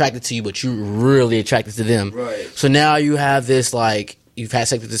they're attracted to you, but you're really attracted to them. Right. So now you have this like, you've had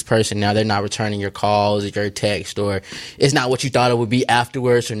sex with this person, now they're not returning your calls or your text, or it's not what you thought it would be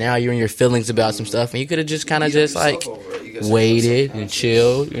afterwards, so now you're in your feelings about some stuff, and you could have just kind of just like waited and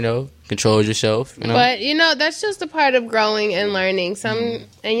chilled, controlled yourself, But, that's just a part of growing and learning.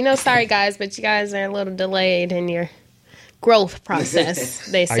 And, sorry guys, but you guys are a little delayed in your growth process,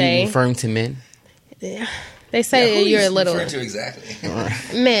 they say. Are you referring to men? Yeah. They say you're a little... referring to exactly?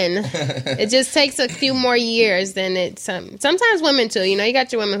 Men. It just takes a few more years than it... Sometimes women, too. You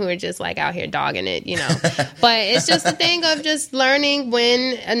got your women who are just, like, out here dogging it, But it's just a thing of just learning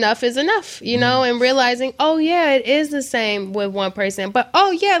when enough is enough, and realizing, oh, yeah, it is the same with one person. But,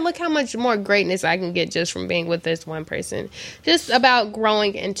 oh, yeah, look how much more greatness I can get just from being with this one person. Just about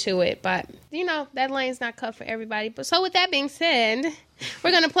growing into it. But, that lane's not cut for everybody. But so with that being said,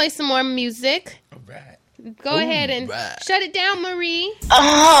 we're going to play some more music. All right. Go ahead and shut it down, Marie.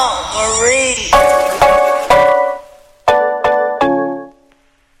 Marie.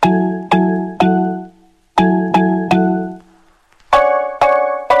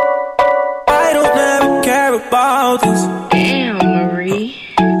 I don't ever care about this. Damn, Marie.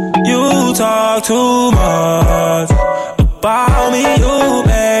 You talk too much about me. You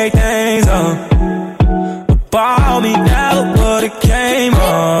make things up about me. Never would've came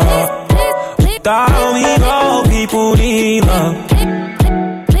up. Thought me all people need love. Yeah.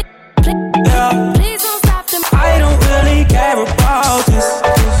 I don't really care about this.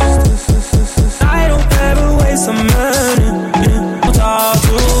 I don't ever waste some money. You talk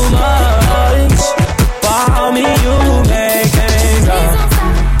too much about me. You make things up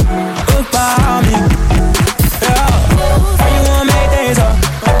about me. Yeah. Why you wanna make things up?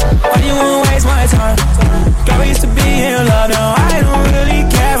 Why you wanna waste my time? Girl, we used to be in love. Now I don't really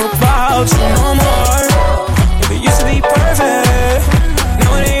care about you no more. If it used to be perfect,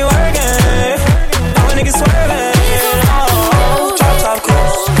 now it ain't working. Now a nigga swerving. Oh, drop top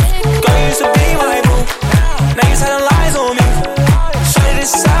cruise. Girl, you used to be my boo. Now you telling lies on me. Shawty,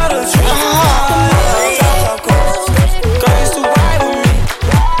 this is how the truth. Drop top cruise. Girl, you used to ride with me.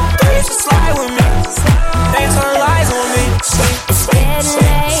 Girl, you used to slide with me. Now you telling lies on me.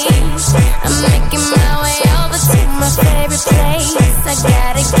 I'm making my way over to my favorite place. I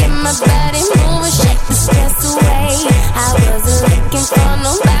gotta get my body moving, shake the stress away. I wasn't looking for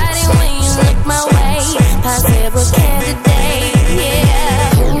nobody when you look my way. Possible candidate, yeah.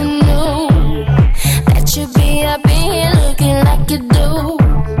 Who knew that you'd be up in here looking like you do?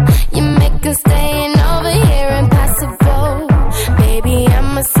 You make us staying over here impossible. Baby,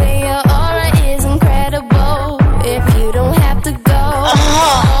 I'ma say your aura is incredible. If you don't have to go.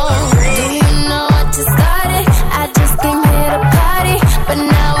 Do you know what you started? I just came here to party, but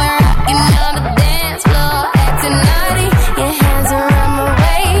now we're rocking on the dance floor, acting naughty. Your hands around my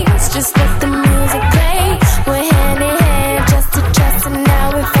waist, just let the music play. We're hand in hand, just to trust, and now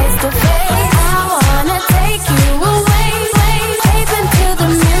we're face to face. I wanna take you away, deep into the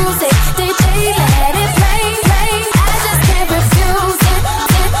music. DJ, let it play. I just can't refuse it.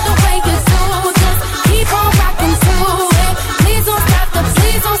 The way you do, just keep on rocking to it. Please don't stop the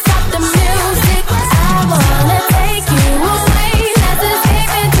music. I wanna take you away, let's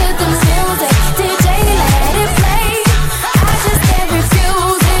escape into the music. DJ, let it play. I just can't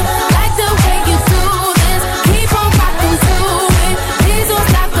refuse it. Like the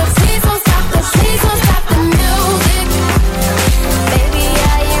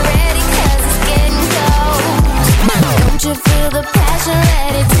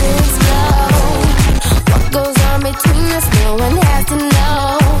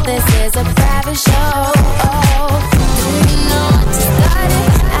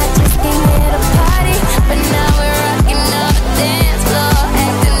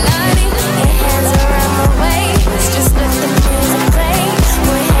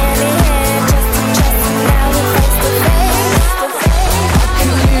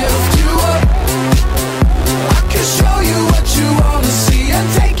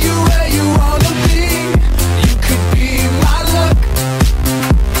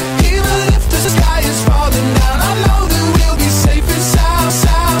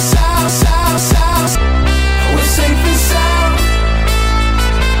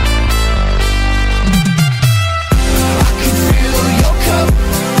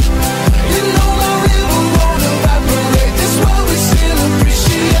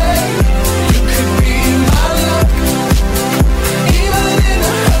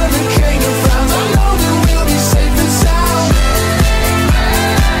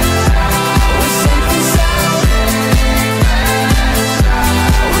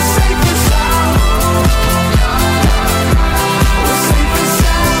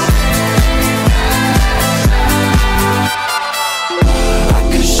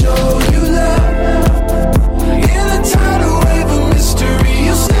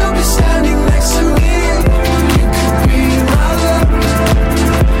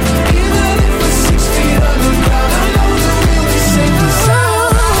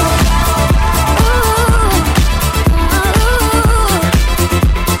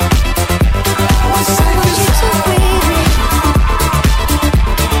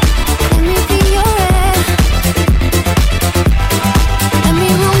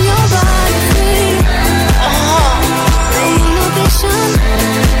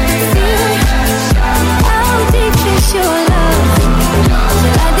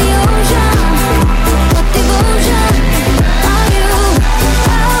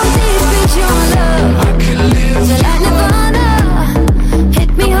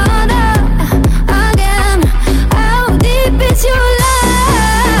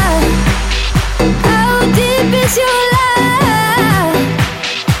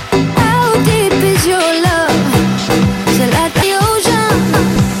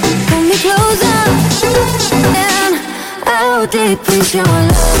deep is your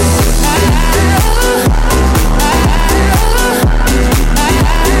love?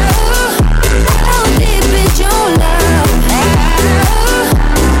 How deep is your love?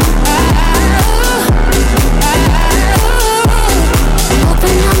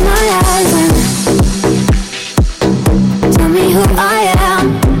 Open up my eyes and tell me who I am.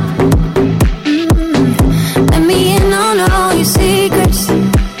 Let me in on all your secrets.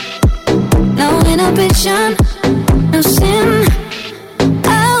 No inhibition, no sin.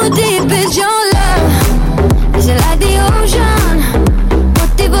 How deep is your love? Is it like the ocean? What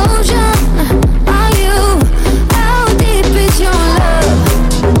devotion are you? How deep is your love?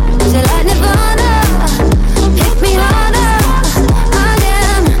 Is it like Nirvana? Hit me harder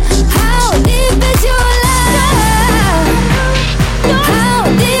again. How deep is your love? How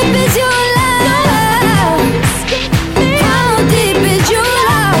deep is your love? How deep is your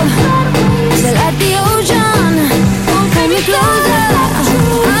love? Is it like the ocean? Pull me closer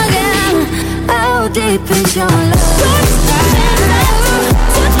again. How deep is your love?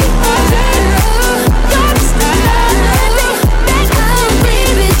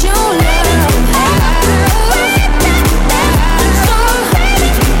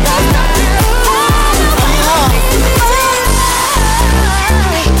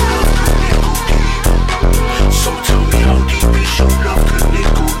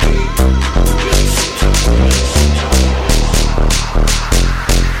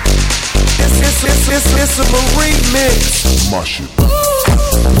 It's a Marie mix. My shit.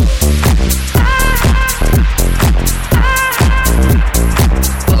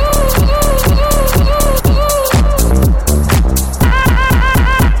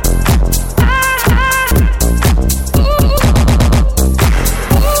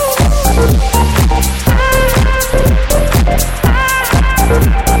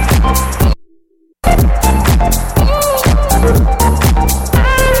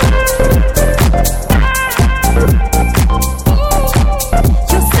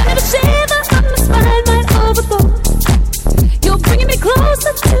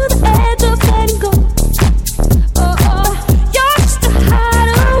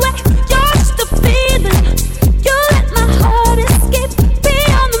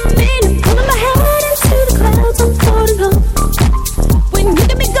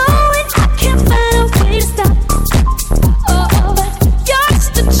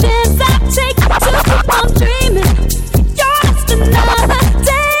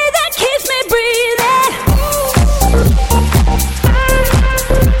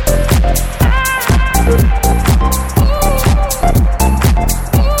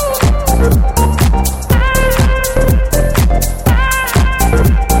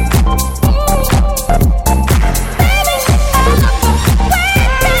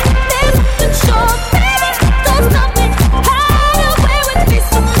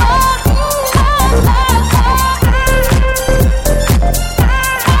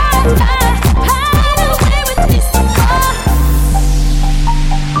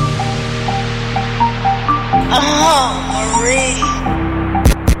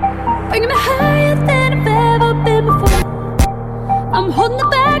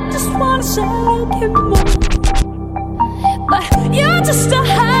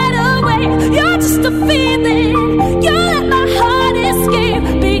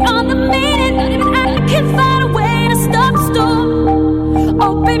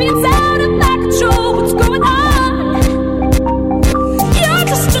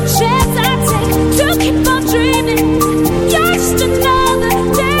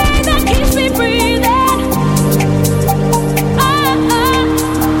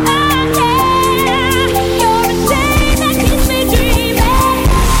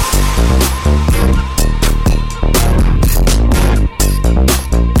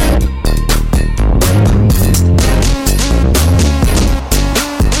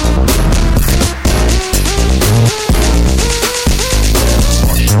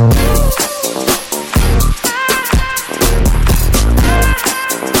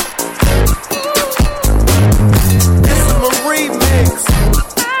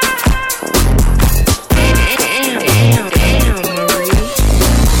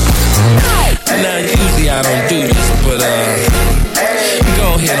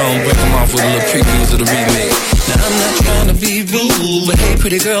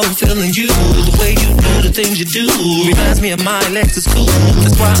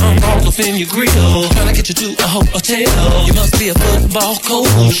 In your grill, trying to get you to a hotel. You must be a football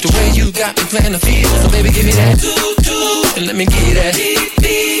coach. The way you got me playing the field, so baby give me that toot toot and let me get that beep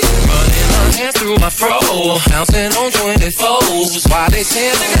beep. Running hands through my fro, bouncing on 24s while they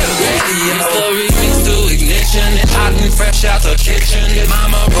stand on the radio. It's the remix to ignition, it's hot and fresh out the kitchen.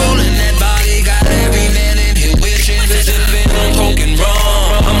 Mama rolling that body, got every man in here wishing. Sipping on coke and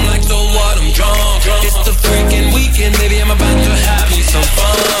rum, I'm like, so what? I'm drunk. It's the freaking weekend, baby. I'm about to have me some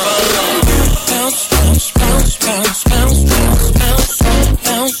fun. Bounce, bounce, bounce, bounce, bounce, bounce,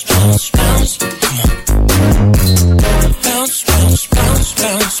 bounce, bounce, bounce. Come on. Bounce, bounce, bounce, bounce,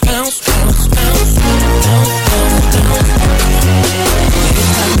 bounce, bounce, bounce,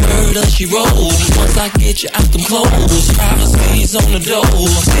 murder, she rolls. Once I get you out them clothes, privacy's on the door.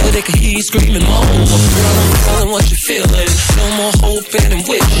 Still they can hear you screaming more. Girl, I'm feeling what you're feeling. No more hoping and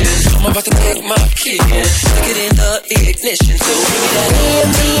wishing. I'm about to take my kid, stick it in the ignition. So give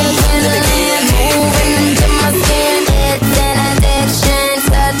me that. Moving into my skin, it's an addiction.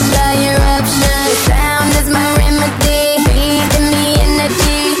 Such a eruption. Sound is my remedy. Feeding me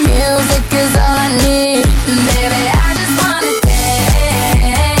energy. Music is all I need. Baby, I just wanna dance.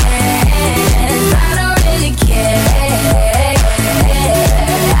 I don't really care.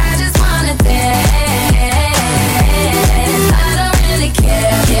 I just wanna dance. I don't really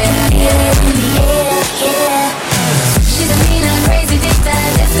care. She's a mean and crazy diva,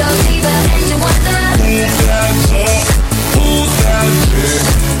 disco diva, and you wonder who's that chick? Who's that chick?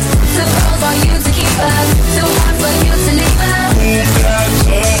 Too cold for you to keep up, too hot for you to leave her. Who's that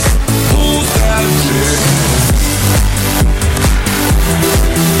chick? Who's that chick? Who's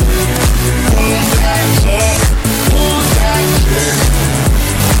that chick? Who's that chick?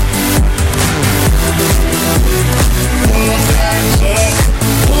 Who's that chick?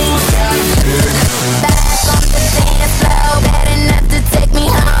 Who's that chick? Back on the dance floor, bad enough to take me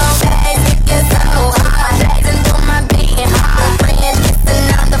home. Bass kicking so hard, blazing through my beating heart. Friends kissing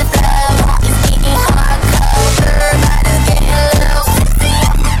on the floor, it's getting hardcore. Everybody's getting loose, sexy,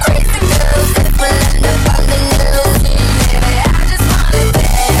 I'm a crazy girl. This will end up on the news. Baby, I just wanna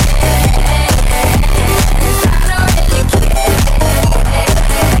dance. I don't really care. I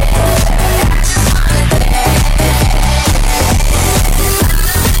just wanna dance.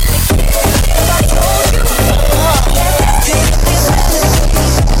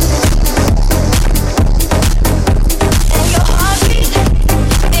 And your heartbeat,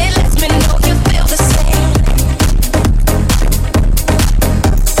 it lets me know you feel the same.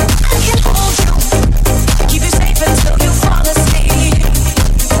 I can hold you, keep you safe until you fall asleep.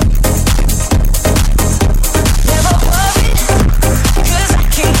 Never worried, 'cause I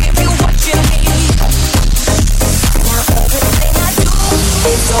can give you what you need. Now everything I do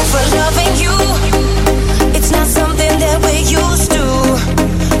is all for loving you. It's not something that we're used to.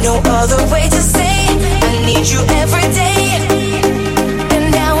 No other way to say I need you every day.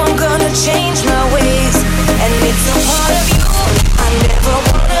 And now I'm gonna change my ways. And it's a part of you I never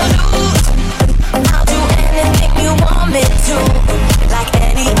wanna lose. I'll do anything you want me to. Like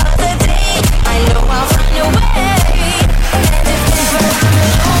any other day, I know I'll find a way. And if ever I'm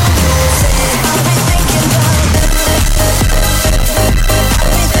alone, say I'll be thinking about you.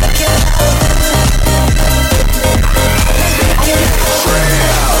 I'll be thinking about you.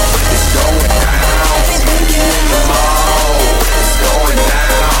 It's going down. I'll be thinking Come on, it's going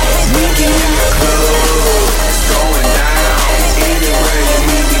down. Meet me in the club. It's going down. Anywhere you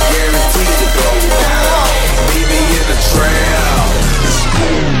meet me, guaranteed to go down. Meet me in the trail.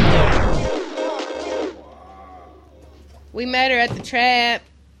 We met her at the trap.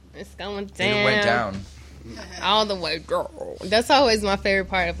 It's going down. It went down. All the way, girl. That's always my favorite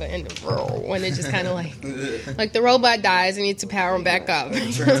part of an interval, when it just kind of like the robot dies and you need to power him back up.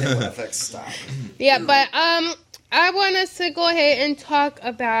 Turntable FX, stop. Yeah, but I want us to go ahead and talk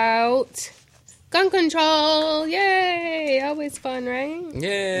about gun control. Yay! Always fun, right?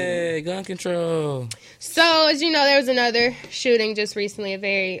 Yay, gun control. So, as you know, there was another shooting just recently, a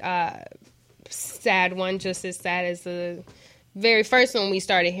very sad one, just as sad as the very first one we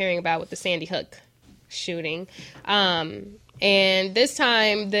started hearing about with the Sandy Hook shooting. And this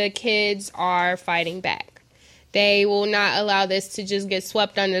time, the kids are fighting back. They will not allow this to just get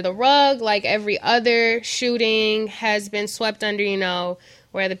swept under the rug like every other shooting has been swept under, you know,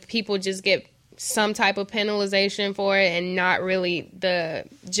 where the people just get some type of penalization for it and not really the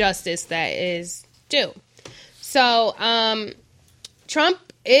justice that is due. So, Trump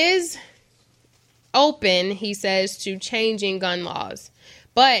is open, he says, to changing gun laws.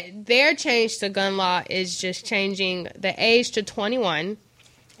 But their change to gun law is just changing the age to 21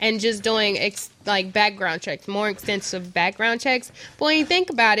 and just doing like background checks, more extensive background checks. But when you think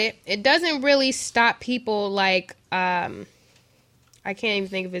about it, it doesn't really stop people like, I can't even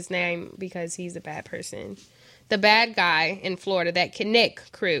think of his name because he's a bad person. The bad guy in Florida, that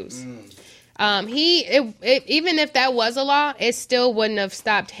Nick Cruz. Even if that was a law, it still wouldn't have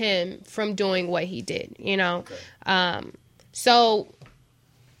stopped him from doing what he did, you know? So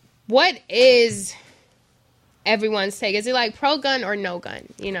what is everyone's take? Is it like pro-gun or no-gun,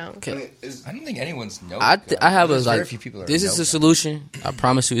 you know? I don't think anyone's no. I have a There's very like. few people that This are is no the gun. solution. I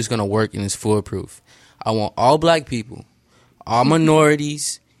promise you, it's gonna work and it's foolproof. I want all black people, all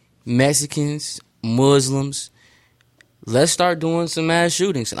minorities, Mexicans, Muslims. Let's start doing some mass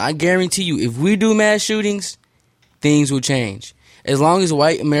shootings, and I guarantee you, if we do mass shootings, things will change. As long as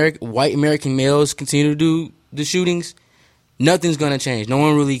white American males continue to do the shootings, nothing's gonna change. No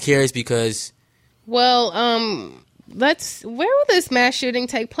one really cares because. Well, where will this mass shooting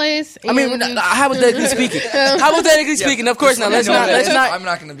take place? I mean, hypothetically speaking. Hypothetically speaking, of course not. Let's not. I'm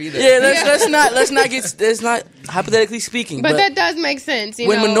not going to be there. Yeah, let's not hypothetically speaking. But that does make sense. You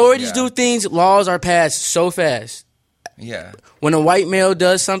when know? minorities do things, laws are passed so fast. Yeah. When a white male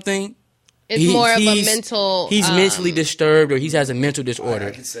does something, it's more of a mental. He's mentally disturbed, or he has a mental disorder.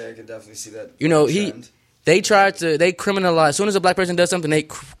 I could definitely see that. You know, trend. they criminalize. As soon as a black person does something, they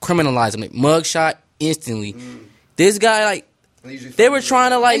criminalize them. Like, mugshot instantly. This guy, like, they were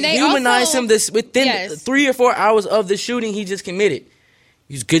trying to like humanize him. Within 3 or 4 hours of the shooting he just committed.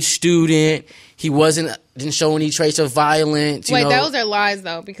 He's a good student. He didn't show any trace of violence. Wait, those are lies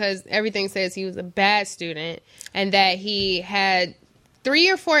though, because everything says he was a bad student and that he had 3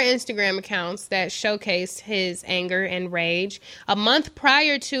 or 4 Instagram accounts that showcased his anger and rage. A month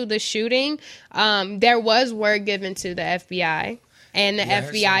prior to the shooting, there was word given to the FBI, and the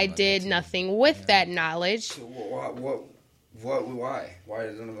FBI did nothing with that knowledge. So why? Why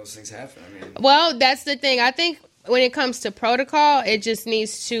did none of those things happen? I mean, well, that's the thing. I think when it comes to protocol, it just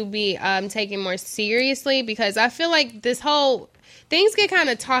needs to be taken more seriously, because I feel like this whole things get kind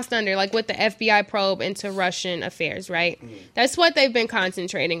of tossed under, like with the FBI probe into Russian affairs, right? That's what they've been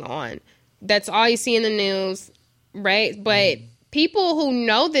concentrating on. That's all you see in the news, right? But people who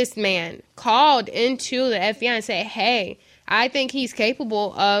know this man called into the FBI and said, hey, I think he's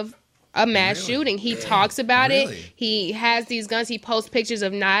capable of a mass shooting. He talks about it. He has these guns. He posts pictures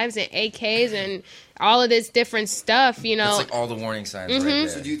of knives and AKs and all of this different stuff, you know. It's like all the warning signs right there.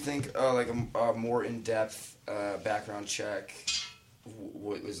 So do you think like a more in-depth background check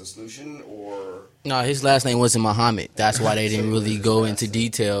was the solution, or? No, his last name wasn't Muhammad. That's why they didn't really go into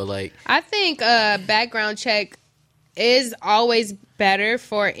detail. Like, I think a background check is always better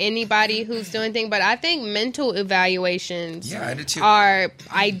for anybody who's doing things, but I think mental evaluations are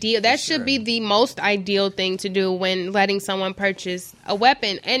ideal. That should be the most ideal thing to do when letting someone purchase a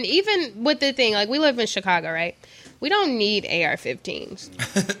weapon. And even with the thing, like, we live in Chicago, right? We don't need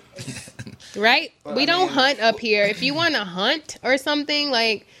AR-15s. Right? We don't hunt up here. If you want to hunt or something,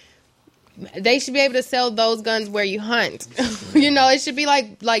 like, they should be able to sell those guns where you hunt. You know, it should be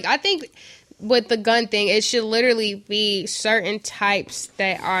like I think with the gun thing, it should literally be certain types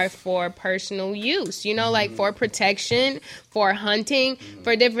that are for personal use, you know, like for protection, for hunting,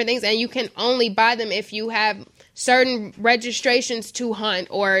 for different things. And you can only buy them if you have certain registrations to hunt,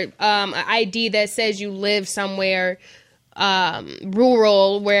 or an ID that says you live somewhere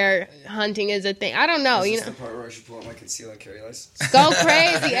rural where hunting is a thing. I don't know. Is you this know, the part where I should pull out my conceal and carry license? Go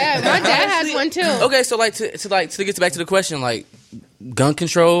crazy. Yeah, my dad has one too. okay, so like to get back to the question, like, gun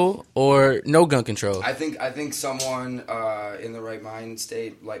control or no gun control? I think someone in the right mind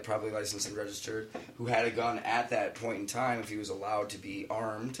state, like probably licensed and registered, who had a gun at that point in time, if he was allowed to be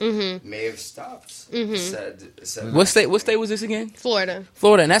armed, may have stopped. Said What state was this again? Florida,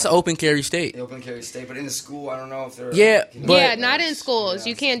 and that's an open carry state. The open carry state, but in the school, I don't know if they're not in schools.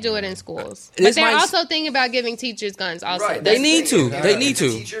 You can't do it in schools. This But they're might- also thinking about giving teachers guns. Also, Right, They that's need the thing. to. They need if the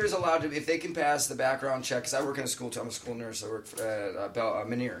to. teacher is allowed to, if they can pass the background check. Because I work in a school too. I'm a school nurse. I work at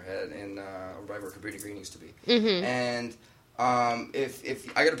Menier in right where Cabrini Green used to be. And if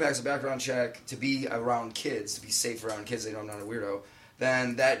I got to pass a background check to be around kids, to be safe around kids, they know I'm not a weirdo,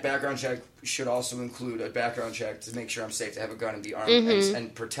 then that background check should also include a background check to make sure I'm safe to have a gun and be armed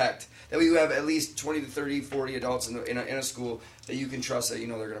and protect. That way you have at least 20 to 30, 40 adults in a school that you can trust that you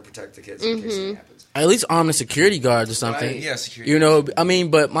know they're going to protect the kids in case something happens. At least arm the security guards or something. Right. Yeah, security You know, I mean,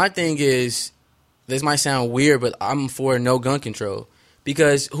 but my thing is, this might sound weird, but I'm for no gun control.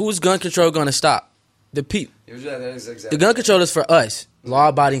 Because who's gun control going to stop? The people. That is exactly The gun control is for us,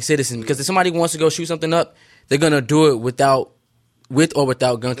 law-abiding citizens. Because if somebody wants to go shoot something up, they're going to do it with or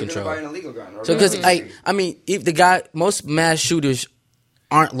without gun They're control. going to buy an illegal gun. Or So, because I mean, if most mass shooters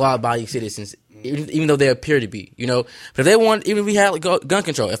aren't law-abiding citizens, even though they appear to be, you know. But if they want, even if we had gun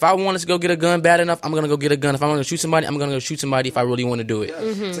control, if I wanted to go get a gun bad enough, I'm gonna go get a gun. If I want to shoot somebody, I'm gonna go shoot somebody. If I really want to do it,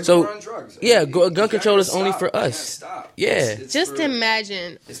 It's like so war on drugs. yeah, You gun control is only stop. for You can't us. stop. Yeah, just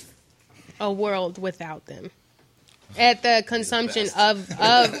imagine. a world without them. At the consumption of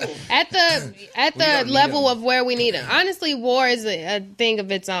at the level of where we need it. Honestly, war is a thing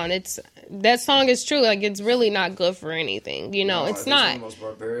of its own. That song is true. Like, it's really not good for anything. You know, it's not. One of the most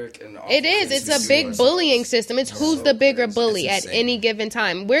barbaric and It is. It's a big bullying system. It's who's the bigger bully at any given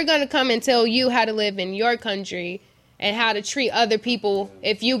time. We're gonna come and tell you how to live in your country and how to treat other people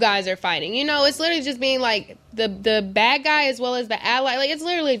if you guys are fighting. You know, it's literally just being like the bad guy as well as the ally. Like, it's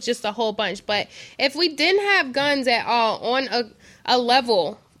literally just a whole bunch. But if we didn't have guns at all on a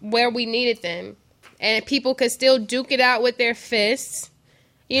level where we needed them, and people could still duke it out with their fists,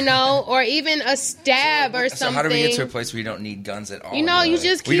 you know, or even a stab or something. So how do we get to a place where you don't need guns at all? You know, you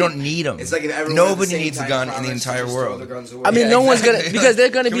just we don't need them. It's like if everyone nobody needs a gun in the entire world. I mean, no one's gonna, exactly. because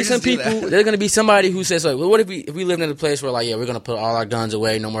there's gonna Can be we some just do people. that? There's gonna be somebody who says, like, well, what if we live in a place where, like, yeah, we're gonna put all our guns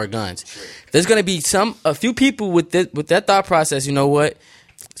away, no more guns. There's gonna be a few people with that thought process. You know what?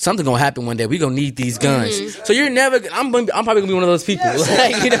 Something gonna happen one day. We gonna need these guns. So you're never. I'm probably gonna be one of those people.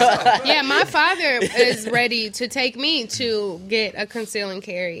 Like, you know. Yeah, my father is ready to take me to get a conceal and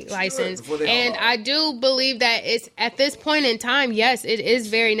carry license, and I do believe that it's at this point in time. Yes, it is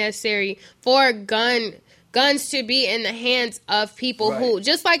very necessary for guns to be in the hands of people who,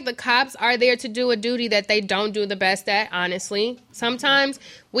 just like the cops are there to do a duty that they don't do the best at, honestly. Sometimes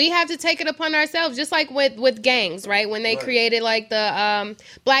we have to take it upon ourselves, just like with gangs, right? When they created, like, the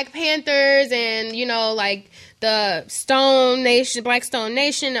Black Panthers and, you know, like the Black Stone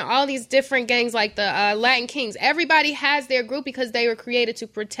Nation, and all these different gangs, like the Latin Kings. Everybody has their group because they were created to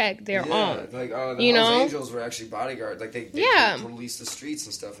protect their own. Like, the you Hells know? Angels were actually bodyguards. Like, they police the streets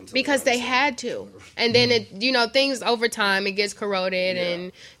and stuff until because they had to. And then you know, things over time, it gets corroded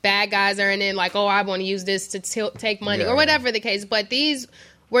and bad guys are in it, like, oh, I want to use this to take money or whatever the case. But these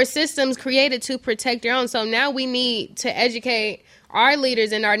were systems created to protect your own. So now we need to educate our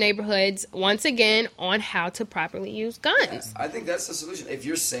leaders in our neighborhoods once again on how to properly use guns. I think that's the solution. If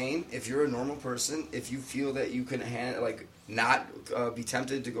you're sane, if you're a normal person, if you feel that you can not be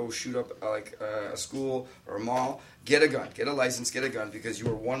tempted to go shoot up a school or a mall, get a gun, get a license, get a gun, because you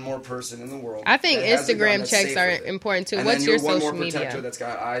are one more person in the world. I think that has a gun Instagram that's checks safe are with it. important too. And What's then your you're one social more protector media? that's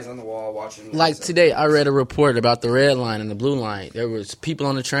got eyes on the wall watching. Like today, I read a report about the red line and the blue line. There was people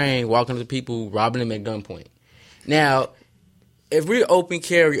on the train walking to people, robbing them at gunpoint. Now, if we're open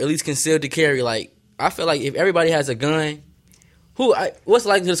carry, at least concealed to carry, like, I feel like if everybody has a gun, what's the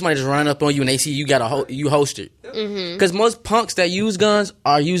likelihood of somebody just run up on you and they see you got you holstered? Because most punks that use guns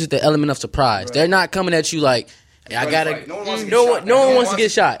are using the element of surprise. They're not coming at you like, hey, I gotta. No one wants to get No shot. one wants to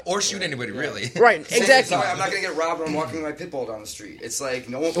get shot or shoot anybody, really. Right? Same, Exactly. sorry, I'm not gonna get robbed when I'm walking my pit bull down the street. It's like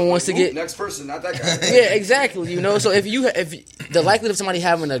no one wants to get next person, not that guy. Yeah, exactly. You know, so if the likelihood of somebody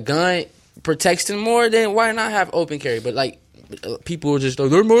having a gun protects them more, then why not have open carry? But like, people are just like,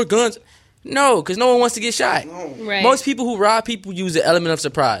 there are more guns. No, because no one wants to get shot. No. Right. Most people who rob people use the element of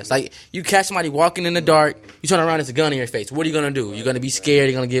surprise. Like, you catch somebody walking in the dark, you turn around, it's a gun in your face. What are you going to do? You're going to be scared,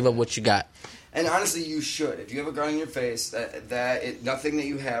 you're going to give up what you got. And honestly, you should. If you have a gun in your face, nothing that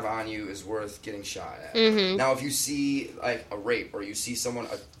you have on you is worth getting shot at. Now, if you see like a rape or you see someone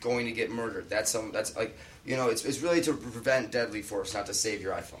going to get murdered, that's like, you know, it's really to prevent deadly force, not to save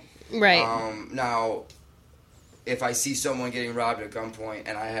your iPhone. Right. Now, if I see someone getting robbed at gunpoint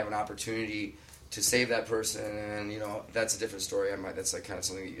and I have an opportunity to save that person, and you know, that's a different story. That's like kind of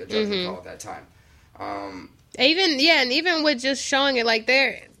something a judge would call at that time. Even with just showing it, like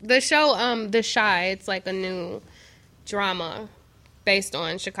the show The Chi, it's like a new drama based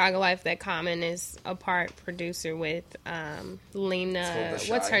on Chicago life that Common is a part producer with. Lena,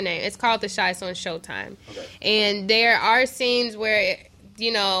 what's her name? It's called The Chi. It's on Showtime. Okay. And there are scenes where,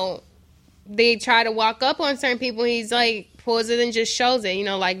 you know, they try to walk up on certain people. He's like, pulls it and just shows it, you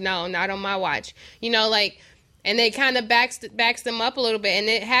know, like, no, not on my watch, you know, like, and they kind of backs them up a little bit. And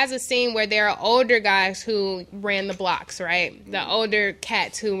it has a scene where there are older guys who ran the blocks, right? The older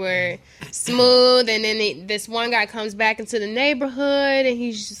cats who were smooth. And then this one guy comes back into the neighborhood and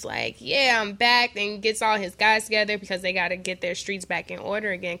he's just like, yeah, I'm back. And gets all his guys together because they got to get their streets back in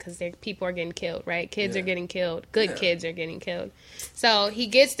order again because people are getting killed, right? Kids are getting killed. Good kids are getting killed. So he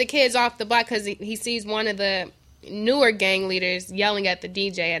gets the kids off the block because he sees one of the newer gang leaders yelling at the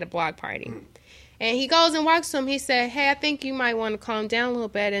DJ at a block party. And he goes and walks to him. He said, hey, I think you might want to calm down a little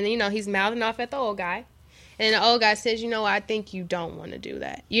bit. And, you know, he's mouthing off at the old guy. And the old guy says, you know, I think you don't want to do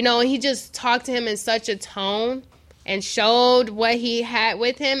that. You know, and he just talked to him in such a tone and showed what he had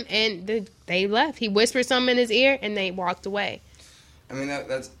with him. And they left. He whispered something in his ear and they walked away. I mean,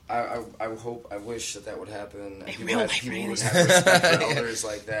 I wish that would happen. In People real life, would have respect for elders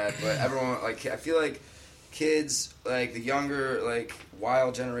like that. But everyone, like, I feel like kids, like the younger, like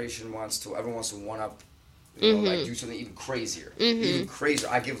wild generation everyone wants to one up. You know, like do something even crazier. Even crazier.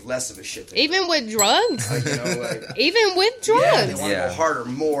 I give less of a shit. Even with drugs. Like, you know, like Even with drugs. yeah, they want to go harder,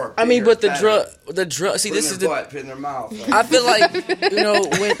 more. Bigger, I mean, but the better. drug. See, Put this in is their the. butt, put it in their mouth. Like, I feel like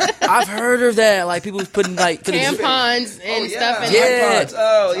when I've heard of that, like people putting like for the Tampons and stuff in Yeah. there.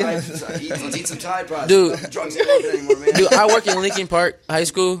 Oh, let's eat some Tide Pods. Dude. Drugs ain't working anymore, man. Dude, I work in Lincoln Park High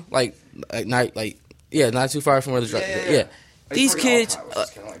School, not too far from where the drug. Yeah. These kids,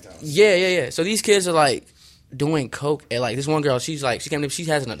 yeah. So these kids are like doing coke, and like this one girl, she came up, she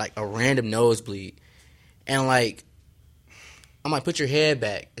has like a random nosebleed, and like I'm like, put your head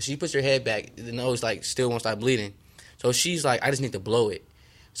back. If she puts her head back, the nose like still won't stop bleeding. So she's like, I just need to blow it.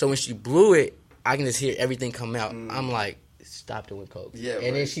 So when she blew it, I can just hear everything come out. I'm like, stop doing coke. Yeah,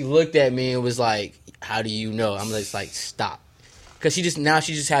 and then she looked at me and was like, how do you know? I'm just like, stop. Because she's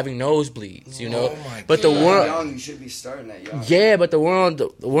just having nosebleeds, you know. Oh my but the world, young, you should be starting that young. yeah. But the war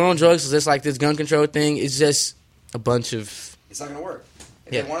on drugs is just like this gun control thing. It's just a bunch of. It's not gonna work.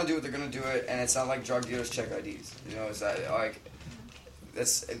 If Yeah. they want to do it, they're gonna do it, and it's not like drug dealers check IDs. You know, it's that like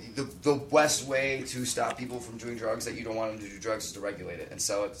that's the best way to stop people from doing drugs that you don't want them to do drugs is to regulate it and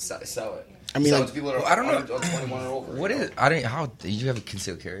sell it. Sell it. I mean, sell like, it to people that are I don't know. under 21 or over. What is it? I didn't. How did you have a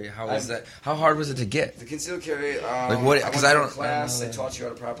concealed carry? How was that? How hard was it to get? The concealed carry. Like what? Because I I went don't. to a class. I They taught you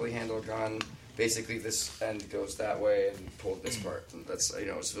how to properly handle a gun. Basically, this end goes that way and pull this part. And that's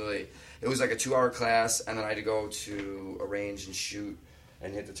it's really. It was like a 2-hour class, and then I had to go to a range and shoot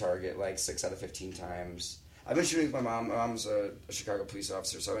and hit the target like 6 out of 15 times. I've been shooting with my mom. My mom's a Chicago police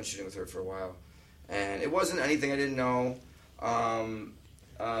officer, so I've been shooting with her for a while. And it wasn't anything I didn't know.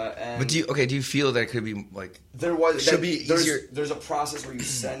 But do you feel that it could be like Should be easier? There's a process where you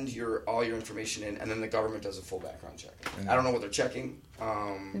send all your information in, and then the government does a full background check. I don't know what they're checking.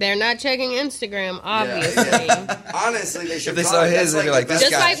 They're not checking Instagram, obviously. Honestly, they should. If they saw his, they'd be like,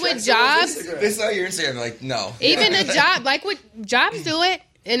 Just like with jobs, They saw your Instagram, like no. even a job, like what jobs do it,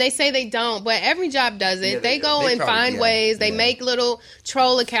 and they say they don't, but every job does it. Yeah, they do. go They and probably- find yeah, ways. They yeah. make little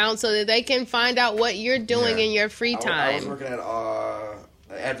troll accounts so that they can find out what you're doing in your free I was time. working at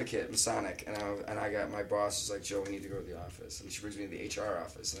Advocate Masonic, and I got my boss is like, Joe, we need to go to the office, and she brings me to the HR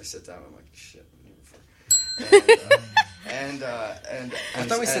office, and I sit down, and I'm like, shit. I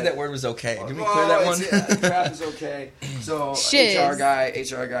thought we said that word was okay. Did we Well, clear that one? Yeah, crap is okay. So Shiz. HR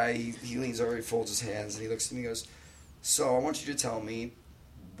guy, he leans over, he folds his hands, and he looks at me and goes, so I want you to tell me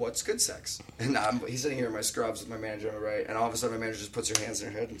what's good sex. And he's sitting here in my scrubs with my manager on the right, and all of a sudden my manager just puts her hands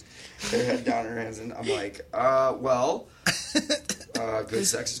in her head, and her head down in her hands, and I'm like, good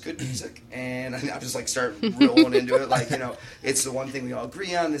sex is good music. And I'm just like start rolling into it, like, it's the one thing we all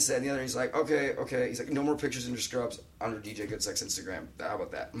agree on, this, that, and the other. He's like, okay. He's like, no more pictures in your scrubs under DJ Good Sex Instagram. How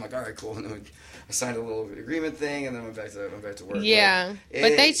about that? I'm like, all right, cool. And then I signed a little agreement thing, and then went back to work. Yeah,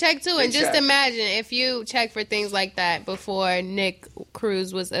 but they check too, and just check. imagine if you check for things like that before Nick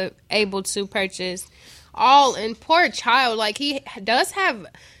Cruz was able to purchase all. And poor child, like he does have.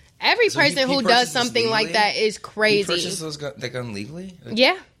 Every So he person who purchased does this something like legally? that is You crazy. purchased that gun legally?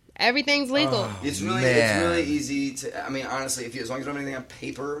 Yeah, everything's legal. It's Man. really easy to. I mean, honestly, as long as you don't have anything on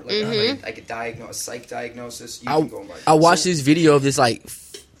paper, like, Mm-hmm. like a psych diagnosis, you can go and buy it. I watched this video of this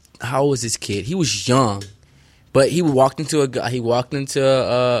how old was this kid? He was young, but he walked into a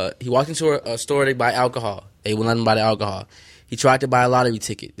store to buy alcohol. They wouldn't let him buy the alcohol. He tried to buy a lottery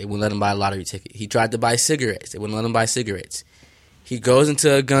ticket. They wouldn't let him buy a lottery ticket. He tried to buy cigarettes. They wouldn't let him buy cigarettes. He goes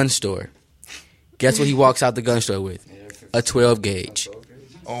into a gun store. Guess what he walks out the gun store with? A 12 gauge.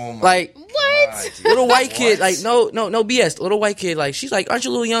 Oh my! Like What? dude. little white kid, like no BS. Little white kid, like she's like, aren't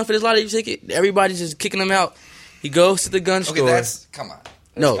you a little young for this lottery ticket? Everybody's just kicking him out. He goes to the gun Okay, store. that's come on.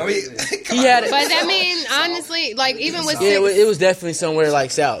 No, I mean, come he on. had it. But I mean, honestly, like even with Yeah, it was definitely somewhere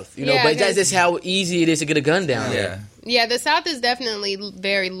like South, Yeah, but that's 'cause- just how easy it is to get a gun down there. Yeah, the South is definitely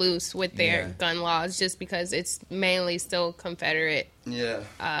very loose with their Yeah. gun laws, just because it's mainly still Confederate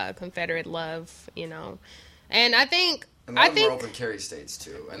love, And I think And a lot of them are open carry states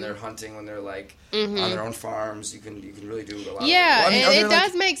too, and they're hunting when they're like on their own farms. You can really do a lot. Yeah, of it. and it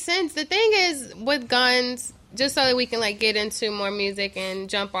does make sense. The thing is with guns, just so that we can like get into more music and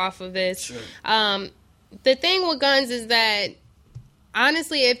jump off of this. Sure. The thing with guns is that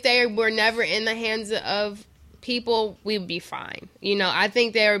honestly, if they were never in the hands of people, we'd be fine. I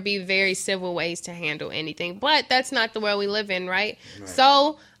think there would be very civil ways to handle anything, but that's not the world we live in, right?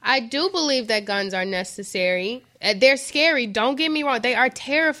 So I do believe that guns are necessary. They're scary. Don't get me wrong. They are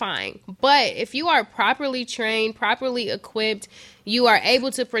terrifying. But if you are properly trained, properly equipped, you are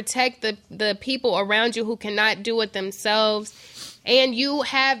able to protect the people around you who cannot do it themselves, and you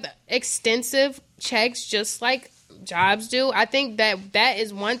have extensive checks just like jobs do. I think that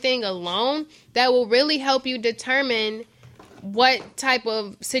is one thing alone that will really help you determine what type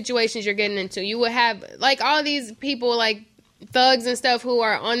of situations you're getting into. You would have like all these people like thugs and stuff who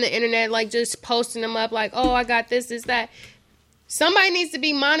are on the internet like just posting them up like, oh, I got this, that. Somebody needs to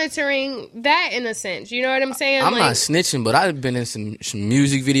be monitoring that in a sense. You know what I'm saying? I'm like, not snitching, but I've been in some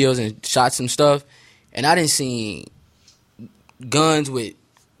music videos and shot some stuff, and I didn't see guns with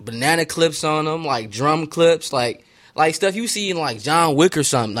banana clips on them, like drum clips, like stuff you see in like John Wick or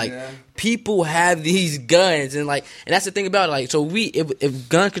something. Like people have these guns, and that's the thing about it. Like, so if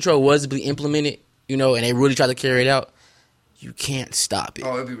gun control was to be implemented, you know, and they really try to carry it out, you can't stop it.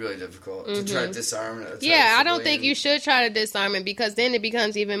 Oh, it'd be really difficult to try to disarm it. Yeah, I don't think you should try to disarm it because then it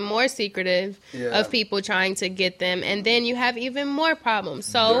becomes even more secretive of people trying to get them, and then you have even more problems.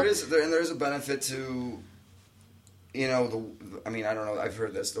 So there is a benefit to, you know, I don't know, I've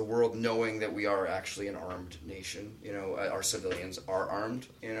heard this, the world knowing that we are actually an armed nation. You know, our civilians are armed.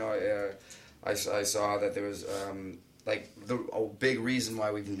 You know, I saw that there was a big reason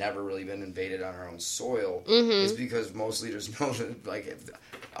why we've never really been invaded on our own soil is because most leaders know that like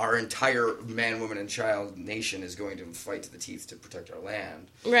our entire man, woman, and child nation is going to fight to the teeth to protect our land.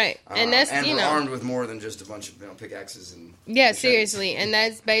 Right, and that's and we're armed with more than just a bunch of pickaxes and machetes. Seriously, and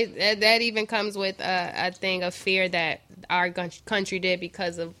that even comes with a thing of fear that our country did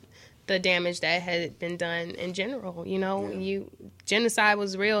because of the damage that had been done in general. You know, genocide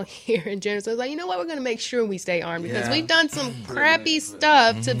was real here in general. So it's like, you know what, we're going to make sure we stay armed because we've done some crappy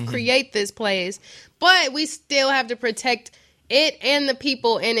stuff to create this place, but we still have to protect it and the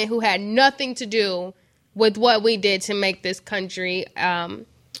people in it who had nothing to do with what we did to make this country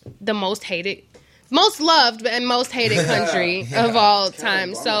the most hated, most loved, and most hated country of all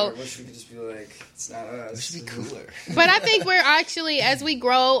time. So I wish we could just be like, it's not us. We should be cooler. But I think we're actually, as we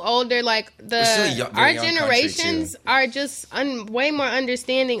grow older, like our generations are just way more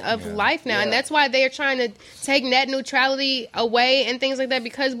understanding of life now, and that's why they are trying to take net neutrality away and things like that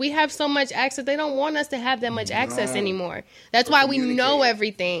because we have so much access. They don't want us to have that much access anymore. That's why we know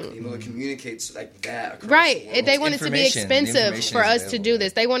everything. People that communicates like that. Right. The they want it to be expensive for us to do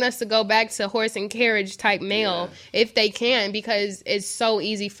this. They want us to go back to horse and carriage type mail if they can because it's so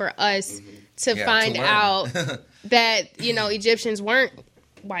easy for us to find out that, you know, Egyptians weren't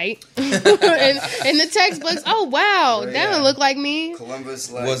white. In the textbooks, oh, wow, that don't look like me.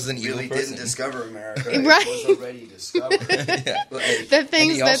 Columbus wasn't really didn't discover America. Right. It was already discovered. The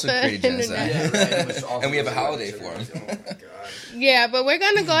things that the internet. And we have a holiday for him. Oh, my God. Yeah, but we're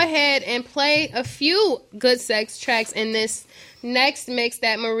going to go ahead and play a few Good Sex tracks in this next mix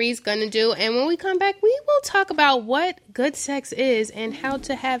that Marie's gonna do, and when we come back we will talk about what good sex is and how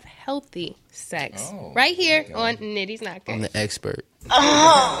to have healthy sex right here on Nitty's Not Good. I'm the expert.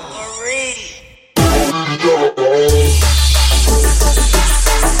 Marie.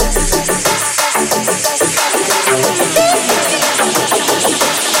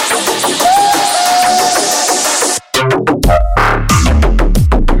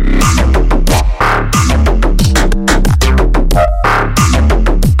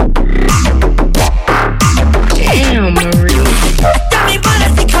 Damn, Marie. Tell me what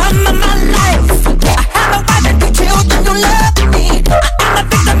has become of my life. I have a wife and 2 children who love me. I'm a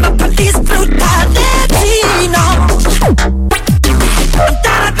victim of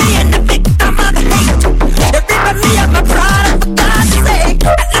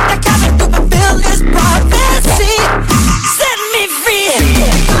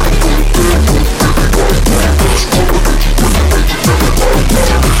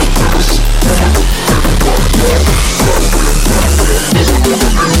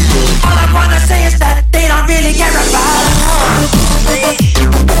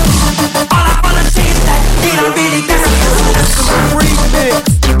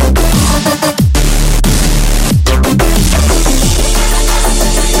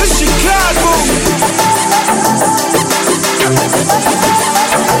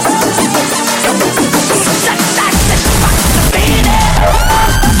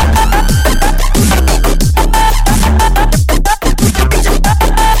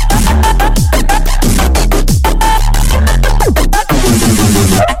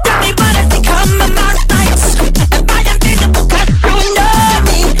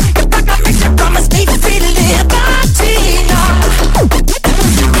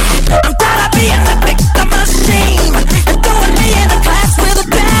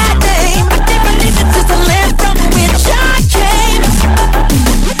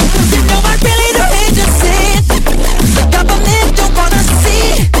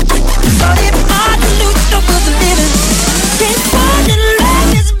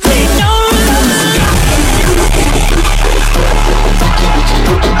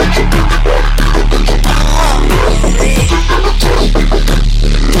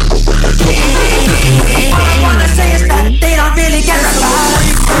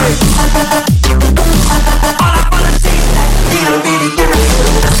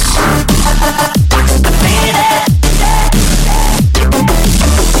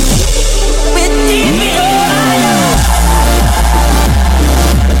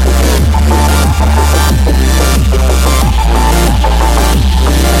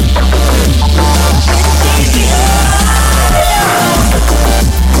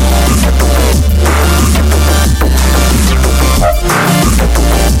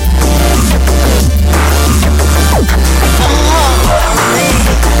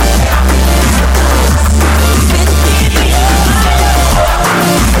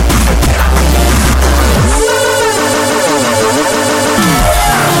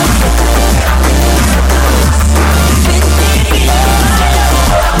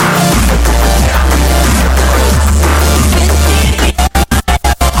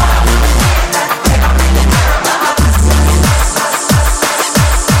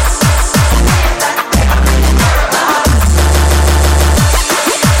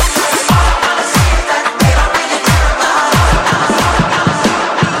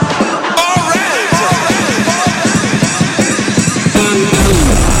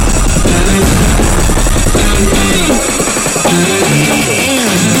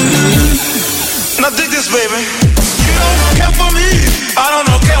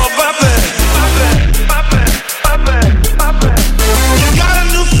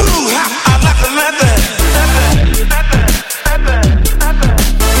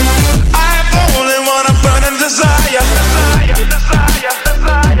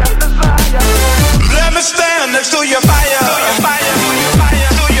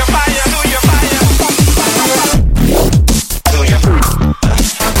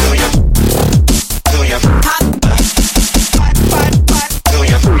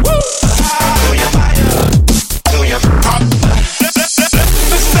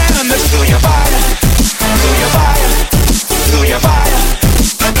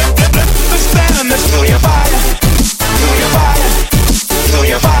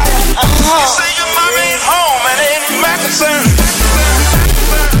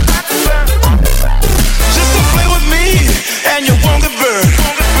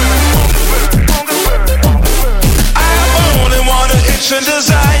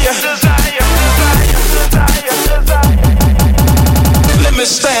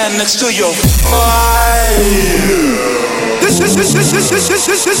stand next to your fire. This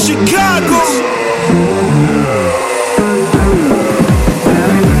is Chicago.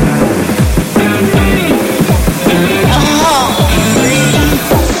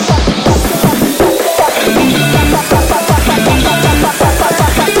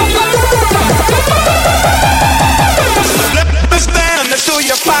 Let me stand next to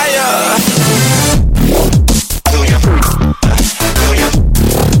your fire.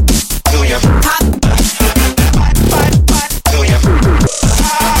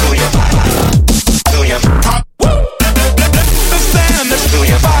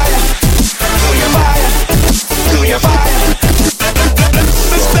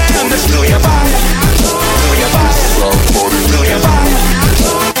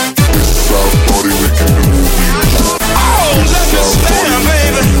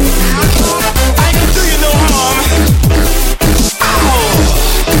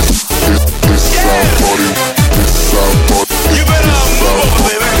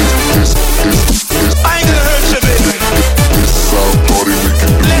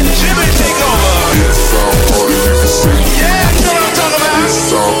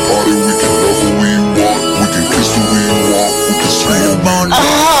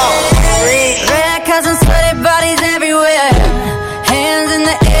 Red cousins, sweaty bodies everywhere. Hands in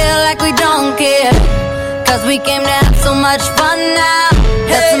the air like we don't care. Cause we came to have so much fun now.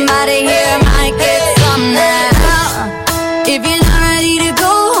 That somebody here might get some now. If you're not ready to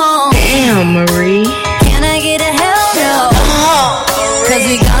go home, Damn, Marie. can I get a hell no? Cause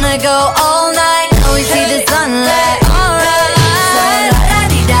we gonna go all night till we see the sunlight. Alright. So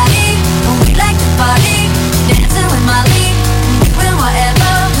la-da-dee-da-dee, we like to party, dancing with Molly, doing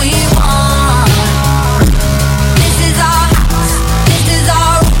whatever we want. This is our house, this is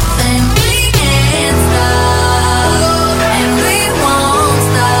our rules, and we can't stop, and we won't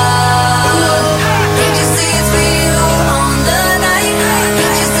stop. Can't you see it's we who own the night?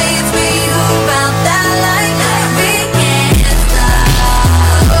 Can't you see it's we who found that light? We can't stop,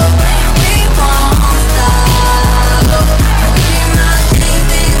 and we won't stop. We must think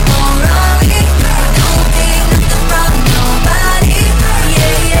things won't wrong. We don't take nothing from nobody.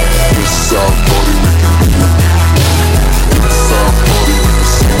 Yeah, yeah, yeah. This our party, we can do it. This our party, we can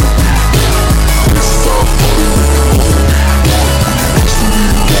sing. This our party, we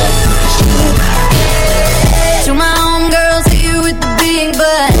can do it. To my homegirls here with the big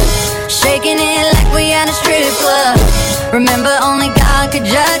butt, shaking it like we at a strip club. Remember, only God could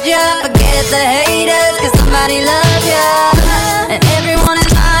judge ya. Forget the haters, cause somebody loves ya. And everyone in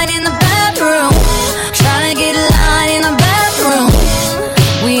line in the bathroom, trying to get a line in the bathroom.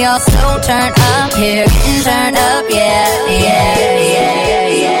 We all so turned up here, getting turned up, yeah, yeah, yeah,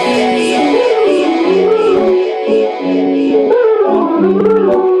 yeah, yeah.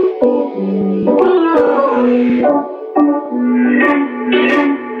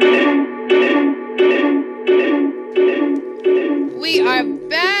 We are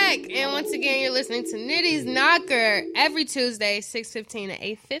back, and once again, you're listening to Nitty's Knocker every Tuesday, 6:15 to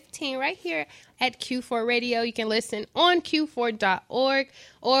 8:15, right here at Q4 Radio. You can listen on Q4.org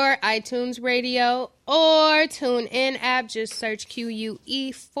or iTunes Radio or TuneIn app. Just search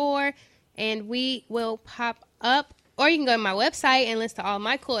QUE4, and we will pop up. Or you can go to my website and listen to all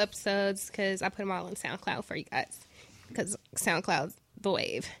my cool episodes because I put them all on SoundCloud for you guys because SoundCloud's the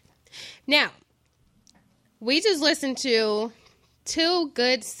wave. Now, we just listened to 2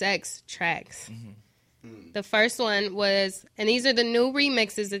 good sex tracks. The first one was, and these are the new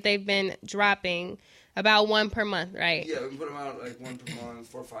remixes that they've been dropping, about 1 per month, right? Yeah, we can put them out like 1 per month,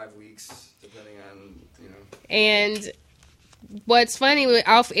 4 or 5 weeks, depending on, you know. And what's funny,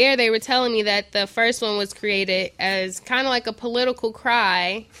 off air, they were telling me that the first one was created as kind of like a political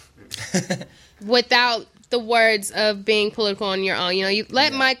cry without the words of being political on your own. You know, you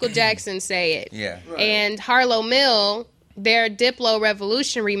let Michael Jackson say it. Yeah. Right. And Harlow Mill, their Diplo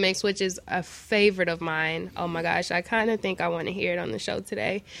Revolution remix, which is a favorite of mine. Oh my gosh, I kind of think I want to hear it on the show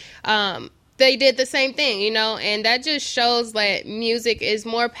today. They did the same thing, you know, and that just shows that music is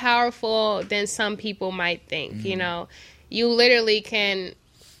more powerful than some people might think, you know. You literally can...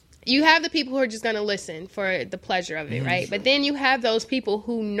 You have the people who are just going to listen for the pleasure of it, right? But then you have those people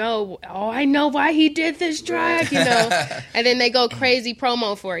who know, oh, I know why he did this track, you know? And then they go crazy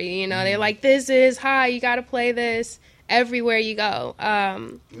promo for you, you know? They're like, this is high, you got to play this everywhere you go.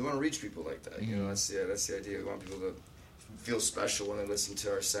 We want to reach people like that, you know? That's the idea. We want people to feel special when they listen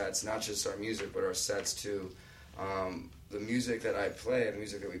to our sets, not just our music, but our sets too. The music that I play, the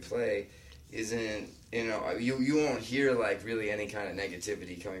music that we play, isn't, you know, you won't hear like really any kind of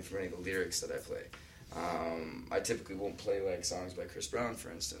negativity coming from any of the lyrics that I play. I typically won't play like songs by Chris Brown,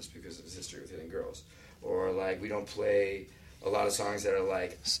 for instance, because of his history with hitting girls, or like we don't play a lot of songs that are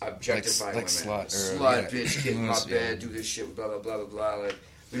like objectifying like women, slut, bitch, get in my bed, do this shit, blah blah blah blah blah. Like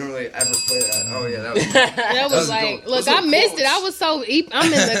we don't really ever play that. Oh yeah, that was That was like, look, I missed it. I was so I'm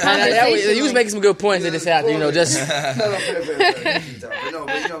in the conversation. You was making some good points in this after, just. No, but you know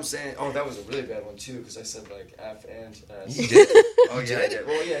what I'm saying? Oh, that was a really bad one too, because I said like F and S. You did? Oh yeah, I did.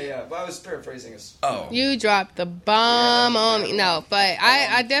 Well, yeah. But I was paraphrasing us. Oh. You dropped the bomb on me. No, but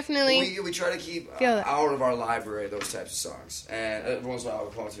I definitely. We try to keep feel it. out of our library those types of songs, and every once in a while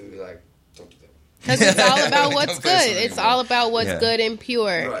we'll come to me and be like, "Don't do that." Because it's all about what's Don't mess good. with It's me, all about what's good and pure.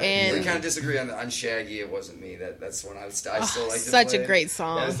 Right. And we kind of disagree on Shaggy. It wasn't me. That's one I still like. To such play. a great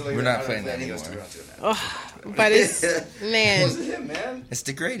song. Yeah, I still like We're it. not I don't playing play that any of those anymore. two, we're not doing that. But it's, It man. wasn't him, man. It's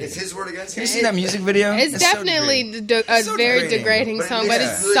degrading. It's his word against You his. seen that music video? It's so definitely degrading. a So very degrading. degrading song, but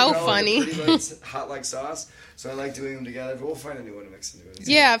it's really so good. funny. Pretty much hot like sauce. So I like doing them together, but we'll find a new one to mix into it.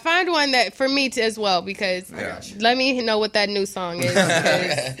 Yeah, find one that for me as well, because I got you. let me know what that new song is.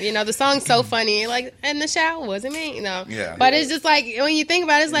 Because, the song's so funny. Like, in the shower wasn't me, Yeah. But it's just like, when you think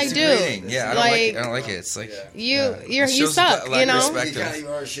about it, it's like, degrading. dude. Yeah, I don't like it. It's like You It you shows suck, lack of know? respect. You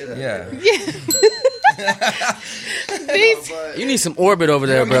are shit at Yeah. These- You need some orbit over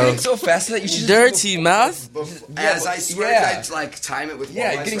there, bro. You're so fast that you should Dirty mouth. As I swear, yeah. I like time it with. Yeah,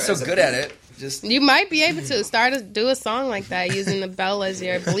 one you're getting swear so as a good beat. at it. Just You might be able to do a song like that using the bell as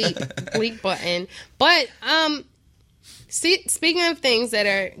your bleep button. But speaking of things that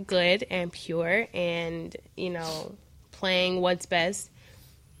are good and pure, and playing what's best,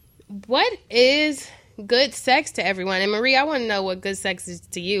 what is good sex to everyone? And Marie, I want to know what good sex is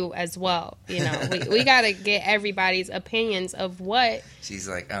to you as well. We got to get everybody's opinions of what. she's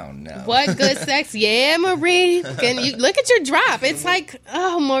like, oh no. What good sex? Yeah, Marie. Can you look at your drop? It's like,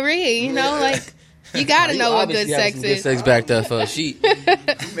 oh, Marie, like you got to know what good Obviously have sex some good is. sex back there for a sheet.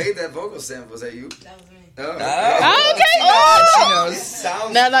 Who made that vocal sample? Was that you? That was me. Oh, Okay. She knows. It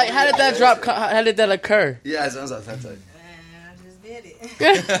sounds. Now, like, how did that drop? How did that occur? Yeah, it sounds like that. I just did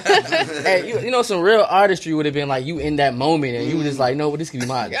it. Hey, some real artistry would have been like you in that moment, and you were just like, no, this could be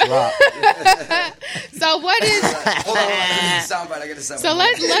my drop. So what is? Hold on, I get a soundbite. I get a soundbite. So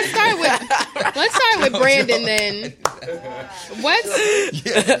let's start with Brandon then.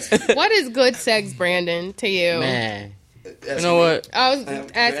 What is good sex, Brandon, to you? Man, That's you know what? I was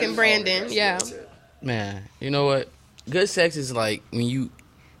asking Brandon. Yeah. Man, you know what? Good sex is like when you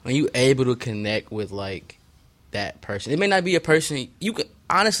able to connect with like that person. It may not be a person you can.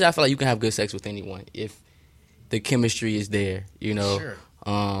 Honestly, I feel like you can have good sex with anyone if the chemistry is there. Sure.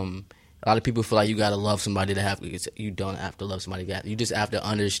 A lot of people feel like you gotta love somebody to have. You don't have to love somebody. You just have to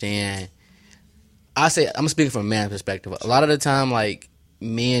understand. I'm speaking from a man's perspective. A lot of the time, like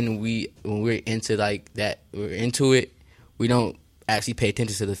men, when we're into like that, we're into it. We don't actually pay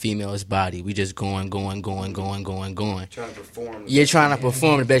attention to the female's body. We just going. Trying to perform. You're trying to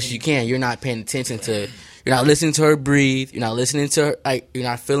perform the best you can. You're not paying attention to. You're not listening to her breathe. You're not listening to her. Like, you're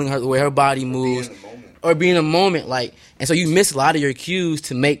not feeling the way her body moves, or be in a moment. Like, and so you miss a lot of your cues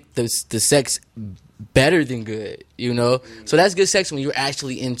to make the sex better than good. So that's good sex when you're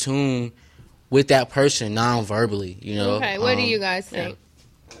actually in tune with that person non-verbally. Okay. What do you guys think?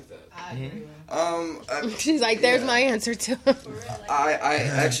 I agree. She's like, there's my answer too. I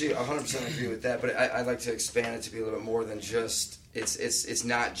actually 100% agree with that, but I'd like to expand it to be a little bit more than just. It's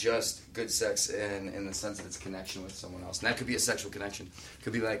not just good sex in the sense that it's connection with someone else, and that could be a sexual connection. It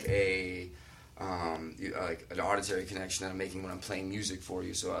could be like like an auditory connection that I'm making when I'm playing music for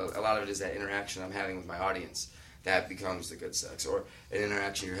you. So a lot of it is that interaction I'm having with my audience. That becomes the good sex, or an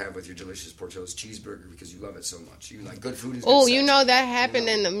interaction you have with your delicious Portillo's cheeseburger because you love it so much. You like good food is. Oh, good sex. that happened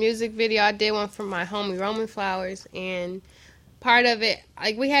in the music video. I did one for my homie Roman Flowers, and part of it,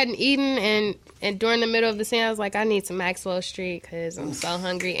 like we hadn't eaten, and during the middle of the scene, I was like, I need some Maxwell Street because I'm so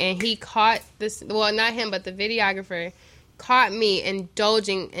hungry. And he caught this. Well, not him, but the videographer caught me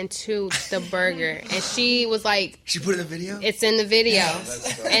indulging into the burger, and she was like, She put it in the video? it's in the video.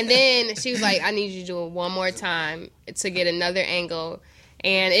 And then she was like, I need you to do it one more time to get another angle.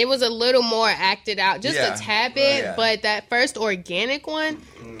 And it was a little more acted out, just a tad bit, but that first organic one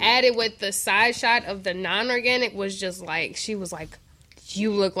added with the side shot of the non-organic was just like, she was like,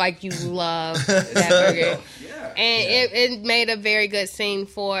 you look like you love that burger. Yeah. And it made a very good scene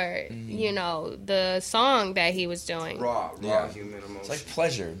for, you know, the song that he was doing. Raw Yeah. human emotion. It's like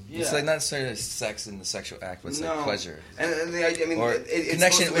pleasure. It's Yeah. like not necessarily sex in the sexual act, but it's like pleasure. And the idea, I mean, Or it's connection,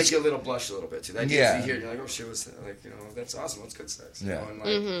 supposed to make which- you a little blush a little bit too. The idea Yeah. is you hear, you're like, oh shit, was like, you know, that's awesome. That's good sex. You Yeah. know,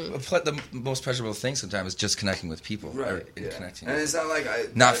 and like, The most pleasurable thing sometimes is just connecting with people. right. And Yeah. connecting. And it's not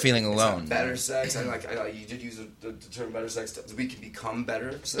like Not feeling it's alone. not better sex. I you did use the term better sex. We can become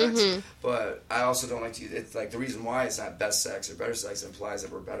better sex, but I also don't like to use it's like the reason why it's not best sex or better sex implies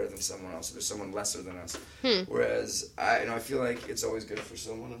that we're better than someone else. Or there's someone lesser than us. Whereas I feel like it's always good for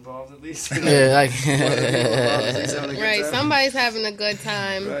someone involved at least. You know? Yeah, like One of the people involved is at least having a good Right, time. somebody's having a good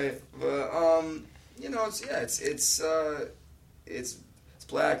time. Right, but you know, it's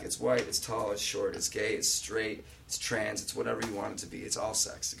black, it's white, it's tall, it's short, it's gay, it's straight, it's trans, it's whatever you want it to be. It's all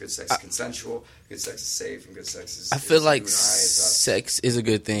sex. Good sex is consensual. Good sex is safe, and good sex is. I feel is like you and I, it's us. sex is a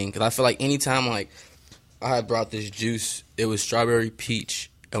good thing because I feel like anytime like I had brought this juice, it was strawberry peach.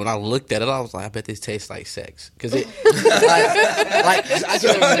 And when I looked at it, I was like, I bet this tastes like sex. Because it, like, I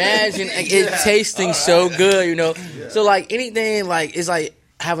can imagine it tasting so good, you know? So, like, anything, like, it's like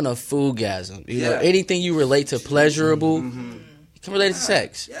having a foodgasm, you know? Yeah. Anything you relate to pleasurable, you can relate it to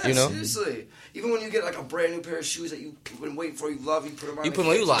sex, Yeah, you know? seriously. Even when you get like a brand new pair of shoes that you've been waiting for, you love, you put them on. You they put 'em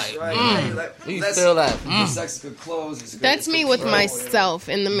on, fit you just like, right. mm. Yeah, you're like, You that's- feel that, Good sex, good clothes. It's good, That's it's me good with control, myself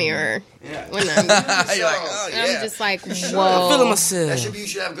in the mirror. Yeah. When I'm, You're like, oh, I'm yeah. just like, I'm feeling whoa. myself. That should be. You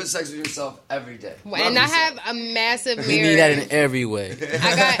should have good sex with yourself every day. And I have a massive You mirror. need that in every way.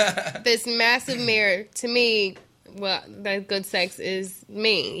 I got this massive mirror. To me, well, that good sex is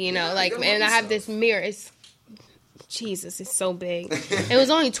me, you know, Yeah, like, you and I love have this mirror. It's Jesus, it's so big. It was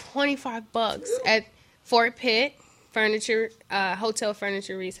only $25 at Fort Pitt Furniture, Hotel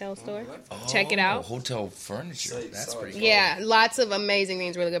Furniture Resale Store. Check it out. Hotel furniture. That's pretty cool. Yeah, lots of amazing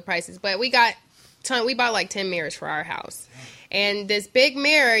things, really good prices. But we bought like 10 mirrors for our house. And this big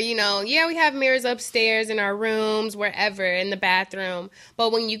mirror, you know, yeah, we have mirrors upstairs in our rooms, wherever, in the bathroom.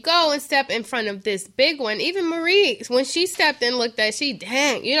 But when you go and step in front of this big one, even Marie, when she stepped and looked at it,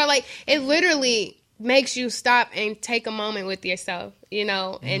 dang, you know, like, it literally makes you stop and take a moment with yourself, you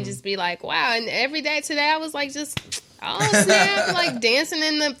know, and just be like, wow. And every day today, I was like, just, oh, snap, like dancing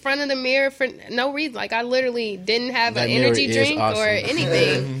in the front of the mirror for no reason. Like, I literally didn't have That an mirror energy is drink awesome. or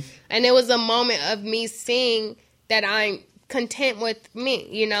anything. And it was a moment of me seeing that I'm content with me,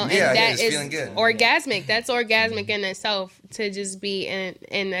 you know, and Yeah, that just is feeling good. orgasmic. That's orgasmic in itself, to just be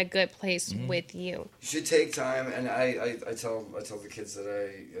in a good place with you. You should take time, and I tell the kids that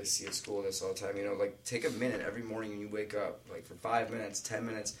I see at school this all the time. You know, like, take a minute every morning when you wake up, like for 5 minutes, 10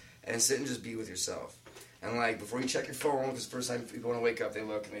 minutes, and sit and just be with yourself. And like, before you check your phone, because the first time people want to wake up, they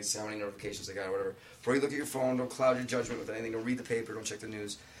look and they see how many notifications they got or whatever. Before you look at your phone, don't cloud your judgment with anything. Don't read the paper. Don't check the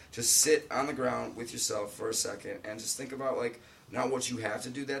news. Just sit on the ground with yourself for a second and just think about, like, not what you have to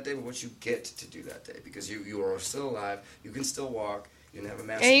do that day, but what you get to do that day. Because you are still alive. You can still walk. You can have a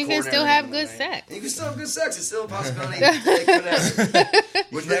massive And you can coronary still have in the good night. sex. And you can still have good sex. It's still a possibility. It could happen.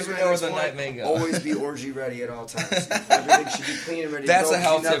 Which makes Never me know where next the point, night may go. always be orgy ready at all times. Everything should be clean and ready That's to go. a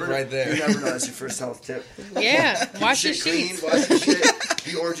health You tip never- right there. You never know. That's your first health tip. Yeah, wash your Shit clean, sheets. wash your shit,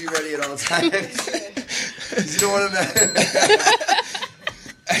 be orgy ready at all times. You know what I mean?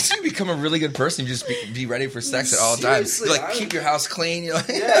 As you become a really good person, you just be ready for sex at all times. Seriously, You, like, keep your house clean. You're like,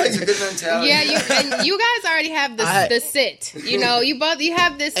 Yeah, it's a good mentality. Yeah, you guys already have the sit. You know, you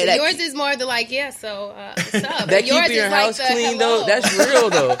have this. Hey, that- yours is more the like, yeah. So what's up? That yours keeping your is like house the clean hello. though, that's real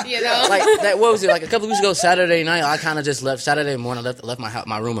though. You know? Like that. What was it? Like a couple weeks ago, Saturday night, I kind of just left. Saturday morning, I left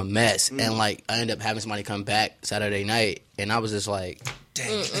my room a mess, and like I ended up having somebody come back Saturday night, and I was just like,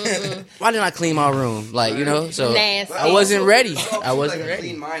 dang, why didn't I clean my room? Like, you know, so Nasty. I wasn't ready. Also, I wasn't like a ready.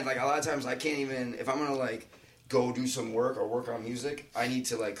 clean mind. Like, a lot of times I can't even, if I'm gonna like go do some work or work on music, I need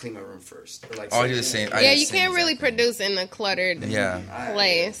to like clean my room first. Or, like, Oh, I do the same. I do Yeah, the you same can't really exact thing. produce in a cluttered Yeah.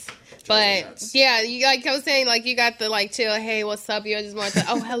 place. me But nuts. yeah, you like I was saying, like you got the like chill. Hey, what's up? You're just more to,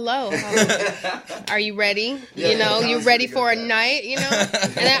 oh hello. Are you ready? Yeah, you know, yeah, you sounds ready pretty for a good, night? You know,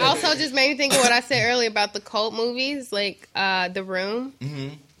 and that also just made me think of what I said earlier about the cult movies, like The Room.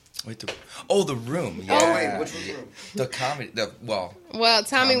 Wait, the Room. Yeah. Oh wait, which was the room? The comedy. Well,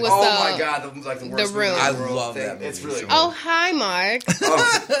 Tommy was Oh the. my god, the worst movie in Room. the I world love thing. that movie It's really so good. Oh hi, Mark.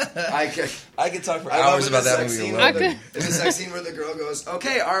 I could talk for I love hours in about the that sex movie scene alone. where the- in the sex scene where the girl goes,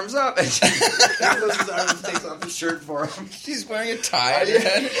 "Okay, arms up," and she closes his arms and takes off his shirt for him. She's wearing a tie.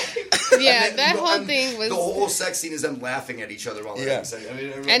 Man. Yeah, And that then- whole and thing was. the whole sex scene is them laughing at each other while they're having sex. I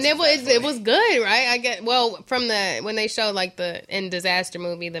mean, And it was good, right? I get from when they showed like the Disaster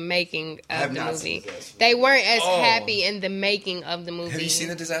movie, the making have of the not movie, seen Disaster. they weren't as happy in the making of the movie movie. Have you seen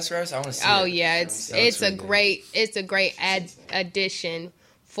The Disaster Artist? I want to see Oh it. yeah, it's really a great addition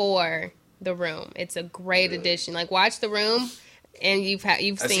for The Room. It's a great addition. Like watch The Room, and you've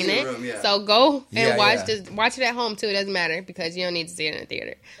seen seen it. The Room, yeah. So go and Yeah, watch yeah. this. Watch it at home too. It doesn't matter because you don't need to see it in the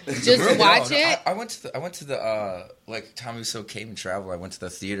theater. Just watch it. I went to the like Tommy Wiseau came and travel. I went to the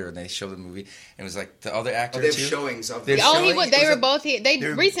theater and they showed the movie and it was like the other actor They have too. showings of They it. have Oh, showing? they It was were a- both here. They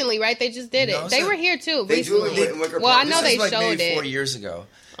they're- recently, right? They just did it. No, They so- were here too. They do recently. it in Wicker Well, I Park. know This they was like showed maybe it. 4 years ago.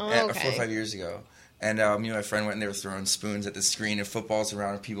 Oh, Or 4 or okay. 5 years ago. And me and my friend went and they were throwing spoons at the screen and footballs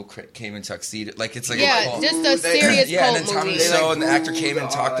around and people came in tuxedo. Like it's like a Yeah, cult. just a serious yeah, and cult then Tommy movie. Wiseau and the actor booed came and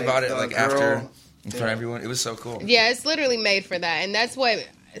talked about it the like girl. after in front of everyone. It was so cool. Yeah, it's literally made for that, and that's what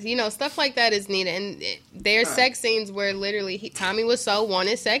stuff like that is needed. And their sex scenes were literally Tommy Wiseau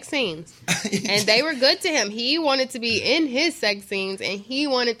wanted sex scenes, and they were good to him. He wanted to be in his sex scenes, and he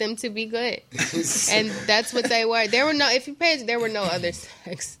wanted them to be good, and that's what they were. There were no, if you pay, there were no other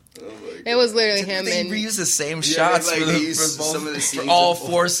sex. It was literally him They and reused the same Yeah, shots they, like, for, they the, used for, both, some of the for scenes all of-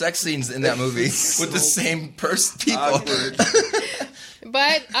 4 sex scenes in that movie with the same people. Awkward.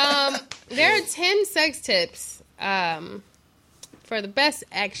 But there are 10 sex tips for the best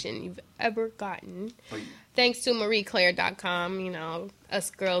action you've ever gotten. Thanks to MarieClaire.com,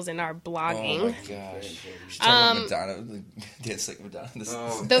 us girls in our Oh blogging. my gosh. She's talking about Madonna. Dance like Madonna.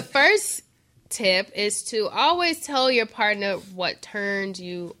 Oh. The first tip is to always tell your partner what turned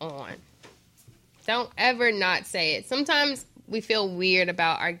you on. Don't ever not say it. Sometimes we feel weird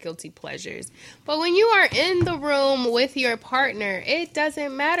about our guilty pleasures. But when you are in the room with your partner, it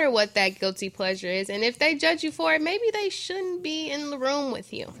doesn't matter what that guilty pleasure is. And if they judge you for it, maybe they shouldn't be in the room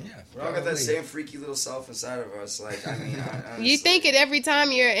with you. Yeah, We all got that same freaky little self inside of us. Like, I mean, You think it every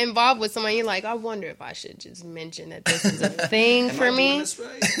time you're involved with someone, you're like, I wonder if I should just mention that this is a thing Am for I doing me. this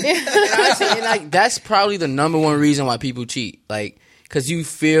right? Honestly, and like that's probably the number one reason why people cheat. Like, because you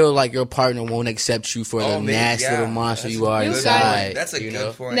feel like your partner won't accept you for the man, nasty yeah. little monster That's you are a good inside. point. That's a you good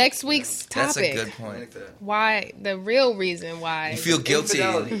know? point. Next week's That's topic. a good point. Why the real reason why You feel guilty.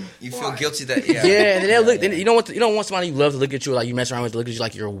 Infidelity. You feel Why? guilty that Yeah, and then they'll look. Then you don't want somebody you love to look at you like you mess around with to look at you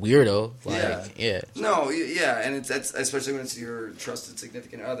like you're a weirdo. Like, yeah. No, yeah, and that's especially when it's your trusted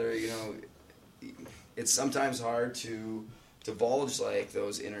significant other. It's sometimes hard to divulge like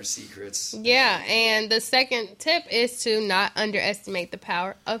those inner secrets. Yeah, and the second tip is to not underestimate the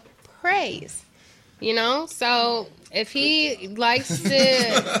power of praise. So if he likes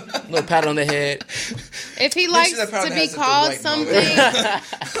to, Little pat on the head. if he likes that part to that be has at the called right something, moment.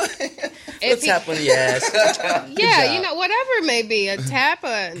 if he, Tap on the ass. yeah, whatever it may be, a tap,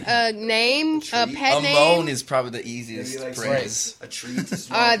 a name, a pet A name. moan is probably the Maybe easiest like praise. a treat, a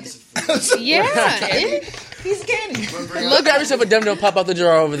small piece of food. Yeah, He's candy. Bring Look, grab yourself a dum-dum, pop out the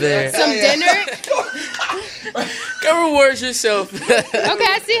drawer over there. some dinner. Go reward yourself. Okay,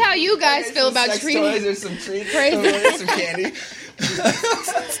 I see how you guys feel about Sex treating. toys or some treats. Praise. Some candy.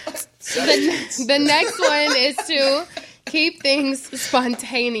 The next one is to keep things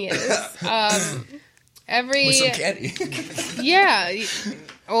spontaneous. With some candy. Yeah,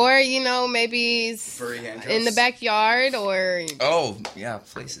 or maybe Furry handcuffs. in the backyard or Oh, yeah,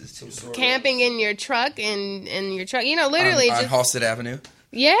 places too. camping in your truck and in your truck. Literally on just Halstead Avenue.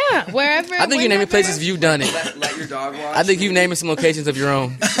 yeah, wherever. I think you're naming places you've done it. Let your dog watch. I think you've naming some locations of your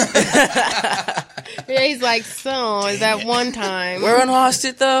own. Yeah, he's like, so is that one time? Where on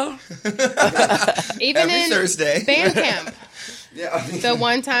Halstead though? Even Every in Thursday. band camp. Yeah, I mean, The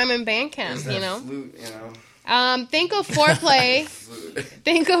one time in band camp, that flute, Think of foreplay. flute.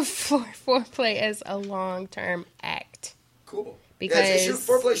 Think of foreplay as a long-term act. Cool. Because-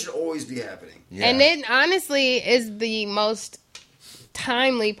 foreplay should always be happening. Yeah. And it honestly is the most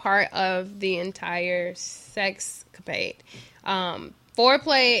timely part of the entire sexcapade.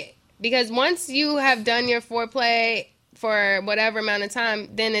 Foreplay, because once you have done your foreplay for whatever amount of time,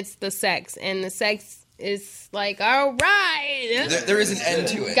 then it's the sex. And the sex is like, all right. there is an end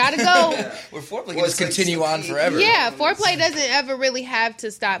to it. Gotta go. Where foreplay can Well, just it's like continue just the on peak. forever. Yeah, foreplay doesn't ever really have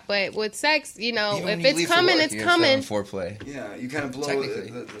to stop. But with sex, Even when if you it's leave for coming, work, it's you're coming. still on foreplay. Yeah, you kind of blow Technically.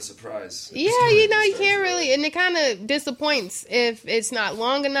 the surprise. Yeah, you can't really, and it kind of disappoints if it's not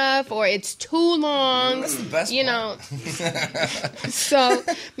long enough or it's too long. That's the best part. So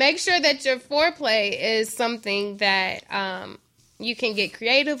make sure that your foreplay is something that you can get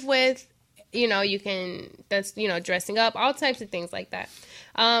creative with. That's dressing up, all types of things like that.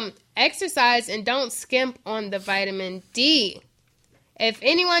 Exercise and don't skimp on the vitamin D. If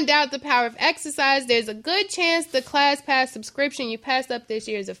anyone doubts the power of exercise, there's a good chance the ClassPass subscription you passed up this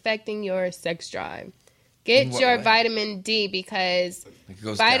year is affecting your sex drive. Get In what your way? vitamin D because It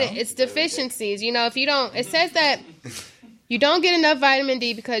goes down? it's deficiencies. If you don't, it says that You don't get enough vitamin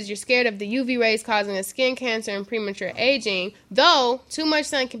D because you're scared of the UV rays causing a skin cancer and premature aging. Though too much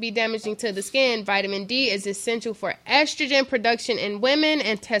sun can be damaging to the skin, vitamin D is essential for estrogen production in women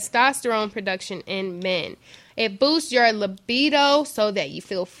and testosterone production in men. It boosts your libido so that you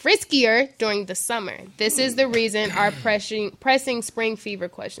feel friskier during the summer. This is the reason our pressing spring fever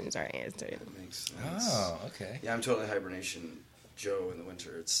questions are answered. Makes sense. Oh, okay. Yeah, I'm totally hibernation Joe in the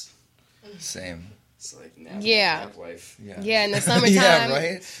winter. It's Same. like nap life. Yeah, in the summertime. Yeah,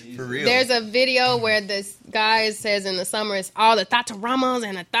 right? For real. There's a video where this guy says in the summer it's all the Tataramas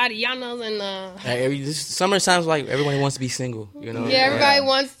and the Tatianas and the... This summer sounds like everybody wants to be single, you know? Yeah, everybody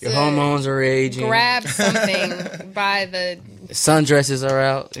wants Your to hormones are aging. grab something by the... Sundresses are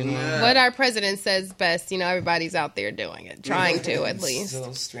out, you know? What our president says best, you know, everybody's out there doing it. Trying to, at least.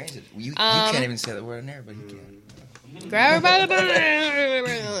 So strange. You can't even say the word in there, but you can. Grab her by the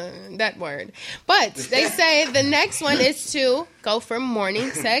that word. But they say the next one is to go for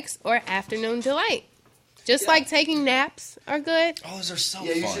morning sex or afternoon delight. Just like taking naps are good. Oh, those are so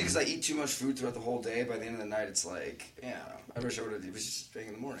Yeah, fun. usually because I eat too much food throughout the whole day. By the end of the night, it's like, I wish I would have just bang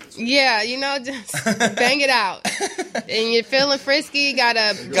in the morning. Yeah, you know, just bang it out. And you're feeling frisky, you got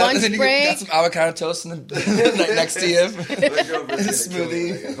a lunch break. Got some avocado toast in the, next to you.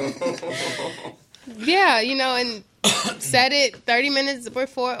 Smoothie. Yeah, you know, and set it 30 minutes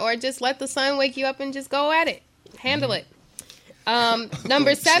before, or just let the sun wake you up and just go at it. Handle it.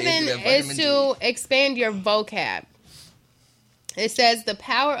 Number 7 is to expand your vocab. It says the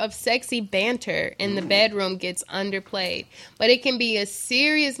power of sexy banter in the bedroom gets underplayed, but it can be a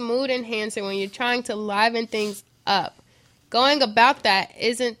serious mood enhancer when you're trying to liven things up. Going about that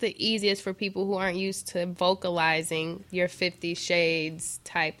isn't the easiest for people who aren't used to vocalizing your 50 Shades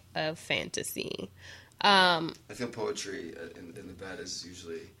type of fantasy. I feel poetry in the bed is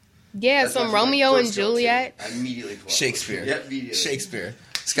usually... Yeah, That's some my Romeo and first go-to. Juliet. I immediately pull out Shakespeare. Yeah, immediately. Shakespeare.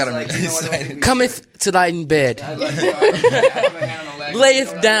 It's got to Like, make you know, I don't think we Cometh to thine bed. I have my hand on the leg.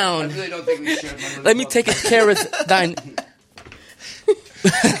 Layeth I down. really don't think we should. Let me take it care of thine.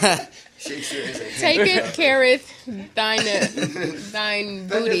 Shakespeare is a... Taketh careth thine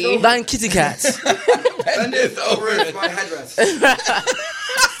booty. Thine kitty cats. Bendeth over my headrest.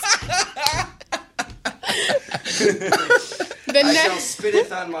 The I shall next,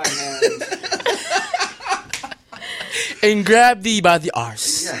 spitteth on my hand. And grab thee by the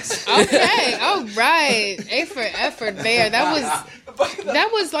arse. Yes. okay, all right. A for effort there. That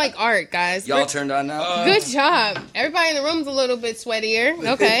was like art, guys. Y'all turned on now? Good job. Everybody in the room's a little bit sweatier.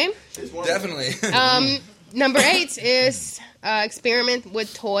 Okay. Definitely. Number 8 is experiment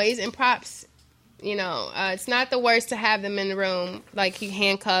with toys and props. You know, it's not the worst to have them in the room, like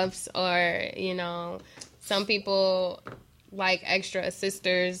handcuffs or, you know, some people like extra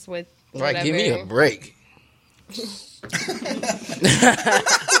assisters with whatever. Right, give me a break. See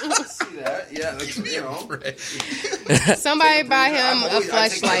that? Yeah, like, you know. Somebody buy him a I take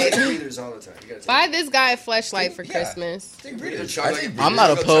fleshlight. breathers all the time. You gotta take Buy this guy a fleshlight for Christmas. I'm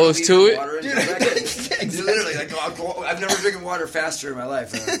not opposed to it. Literally, like, I've never drinking water faster in my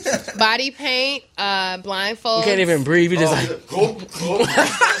life. Body paint, blindfold. You can't even breathe. You just like.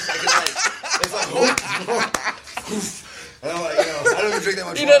 It's like, I don't even drink that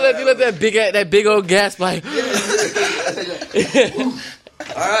much You water. know that big old gasp like. All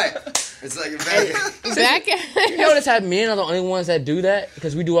right. It's like Back. You notice how men are the only ones that do that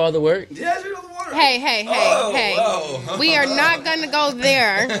because we do all the work. Yeah, drink all the water. Hey. We are not going to go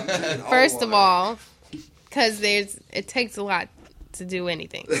there, first of all, because it takes a lot to do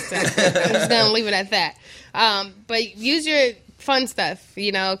anything. So I'm just going to leave it at that. But use your fun stuff,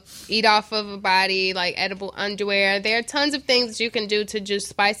 you know, eat off of a body, like edible underwear. There are tons of things you can do to just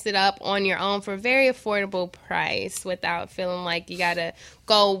spice it up on your own for a very affordable price without feeling like you got to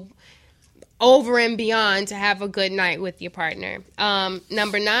go over and beyond to have a good night with your partner.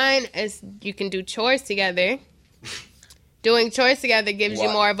 Number 9 is you can do chores together. Doing chores together gives you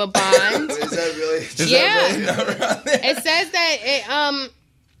more of a bond. Is that really? It says that it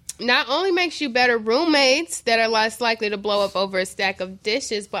not only makes you better roommates that are less likely to blow up over a stack of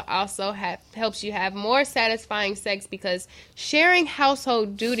dishes, but also helps you have more satisfying sex because sharing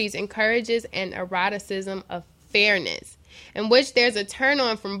household duties encourages an eroticism of fairness, in which there's a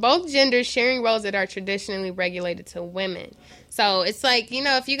turn-on from both genders sharing roles that are traditionally regulated to women. So it's like, you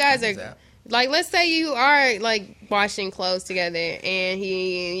know, if you guys are... Like, let's say you are, like, washing clothes together and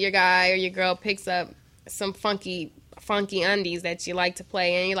your guy or your girl picks up some funky undies that you like to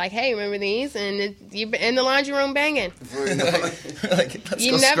play, and you're like, hey, remember these? And you're in the laundry room banging. Let's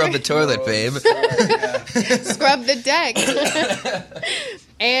go scrub the toilet, babe. Scrub the deck.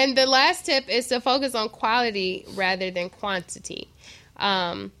 And the last tip is to focus on quality rather than quantity.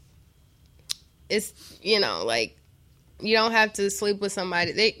 It's, like, you don't have to sleep with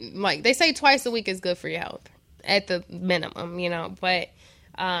somebody. They say twice a week is good for your health at the minimum, but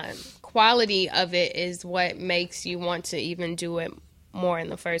quality of it is what makes you want to even do it more in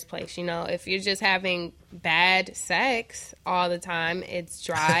the first place. If you're just having bad sex all the time, it's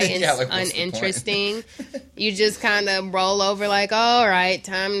dry and Yeah, like, what's the uninteresting. You just kind of roll over like, all right,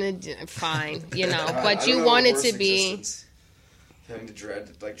 time to fine, I but don't you know want it worse to be. existence. Having to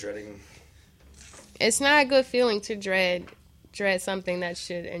dreading. It's not a good feeling to dread something that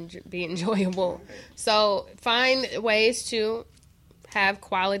should be enjoyable. So find ways to have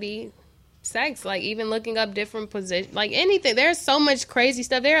quality sex, like even looking up different positions, like anything. There's so much crazy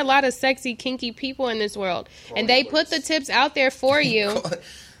stuff. There are a lot of sexy, kinky people in this world, and they put the tips out there for you.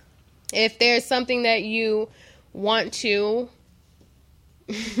 If there's something that you want to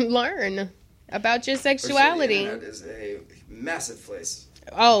learn about your sexuality. That is a massive place.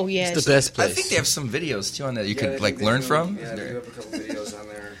 Oh yes, It's the best place. I think they have some videos too on that you Yeah, could I think like they learn do. from. Yeah, they do have a couple videos on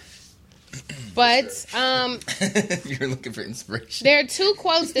there. but You're looking for inspiration. there are 2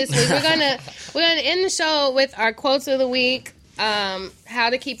 quotes this week. We're gonna end the show with our quotes of the week. How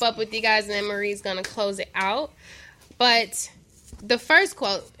to keep up with you guys, and then Marie's gonna close it out. But the first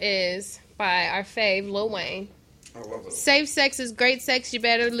quote is by our fave Lil Wayne. I love it. Safe sex is great sex. You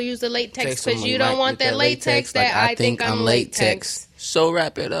better use the latex Text because them you right don't want with that latex that I think I'm latex. So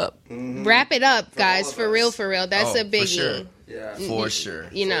wrap it up. Wrap it up, guys. all of For us. real. That's Oh, a for biggie. sure. Yeah. For sure.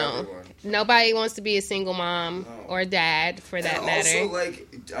 everyone. Nobody wants to be a single mom No. or dad for that And matter. Also, like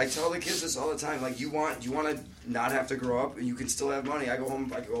I tell the kids this all the time. Like you want to not have to grow up, and you can still have money. I can go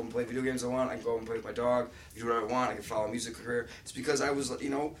home and play video games I want. I can go home and play with my dog. Do whatever I want. I can follow a music career. It's because I was,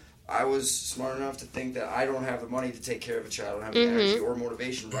 I was smart enough to think that I don't have the money to take care of a child. I don't have the energy or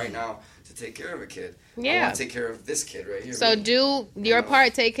motivation right now to take care of a kid. I Yeah. want to take care of this kid right here. So do your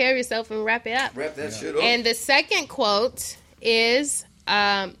part. Take care of yourself and wrap it up. Wrap that shit up. And the second quote is,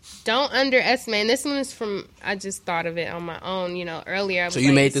 don't underestimate. And this one is from, I just thought of it on my own, earlier. I was So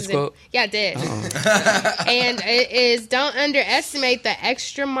you made this this is quote? Yeah, I did. And it is, don't underestimate the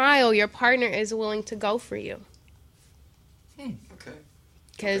extra mile your partner is willing to go for you. Okay.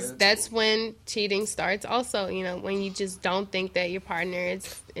 Because Okay, that's cool. when cheating starts also, when you just don't think that your partner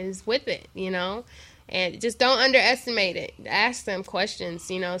is with it, And just don't underestimate it. Ask them questions,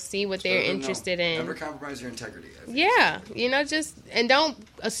 see what they're interested in. Never compromise your integrity. I think. Yeah, and don't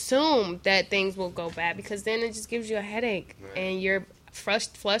assume that things will go bad, because then it just gives you a headache, Right. and you're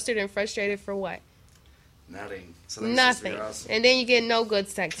flustered and frustrated for what? Nothing. So that's Nothing. just awesome. And then you get no good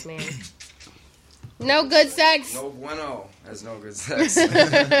sex, man. No good sex. No bueno has no good sex.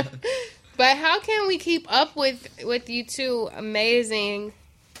 But how can we keep up with you two amazing,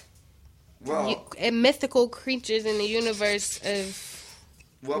 Well, mythical creatures in the universe of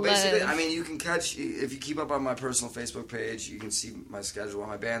Well, basically, love? I mean, you can catch, if you keep up on my personal Facebook page, you can see my schedule,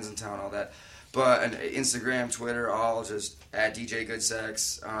 my band's in town, all that. But on Instagram, Twitter, all just at DJ Good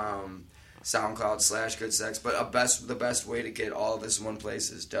Sex, SoundCloud /Good Sex. But the best way to get all of this in one place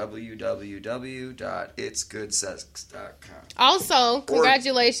is www.itsgoodsex.com. Also,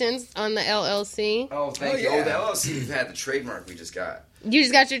 congratulations on the LLC. Oh, thank you. yeah. Oh, the LLC, we've had the trademark we just got. You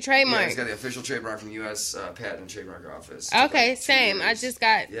just got your Yeah, trademark. it's got the official trademark from the U.S. Patent and Trademark Office. Okay, Took, like, 2 same. I years. just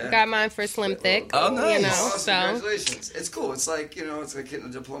got Yeah. mine for Slim Thick. Oh, nice. Awesome, So congratulations. It's cool. It's like, it's like getting a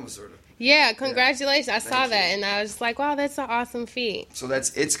diploma, sort of. yeah, congratulations. I saw Thank that you. and I was like, wow, that's an awesome feat. So that's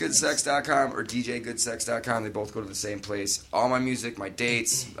itsgoodsex.com or djgoodsex.com. They both go to the same place. All my music, my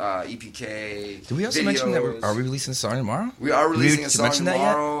dates, EPK. Did we also mention that videos. are we releasing a song tomorrow? We are releasing Did a we song mention that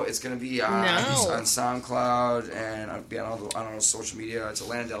yet? tomorrow. It's going to be on No. SoundCloud and I'll be on all social media. It's a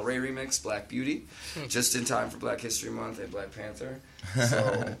Lana Del Rey remix, Black Beauty, just in time for Black History Month and Black Panther.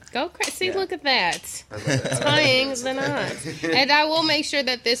 So Go crazy. See, Yeah. look at that. I love that. Tying the knots. And I will make sure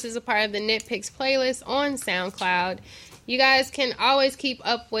that this is a part of the Nitpicks playlist on SoundCloud. You guys can always keep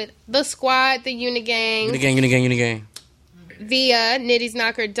up with the squad, the Unigang, Unigang. via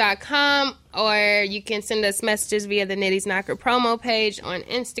nittiesknocker.com, or you can send us messages via the Nitties Knocker promo page on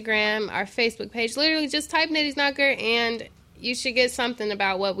Instagram, our Facebook page. Literally just type Nitties Knocker and you should get something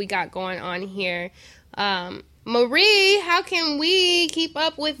about what we got going on here. Marie, how can we keep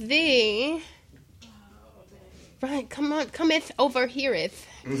up with thee? Right, come on, cometh over heareth.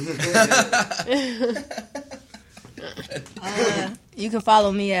 You can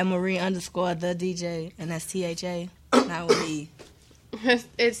follow me at Marie_the DJ, and that's THA, not with E.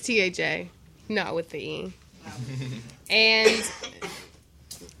 It's THA, not with the E. And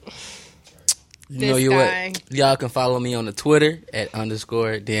You know what? Y'all can follow me on the Twitter at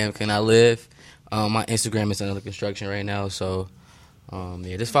 _DamnCanILive. My Instagram is under construction right now, so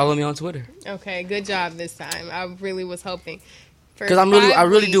yeah, just follow me on Twitter. Okay, good job this time. I really was hoping. Because I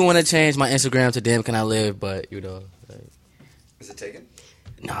really do want to change my Instagram to DamnCanILive, but you know. Is it taken?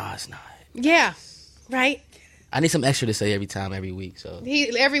 Nah, it's not. Yeah, right. I need some extra to say every week. So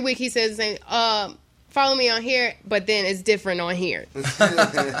Every week he says the same. Follow me on here, but then it's different on here.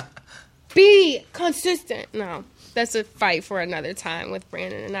 Be consistent. No, that's a fight for another time with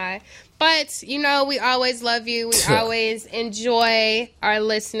Brandon and I. But, you know, we always love you. We always enjoy our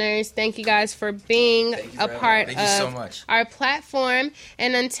listeners. Thank you guys for being a part of our platform.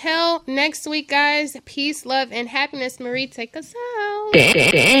 And until next week, guys, peace, love, and happiness. Marie, take us out.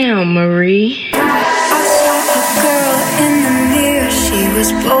 Damn, Marie. I saw a girl in the mirror, she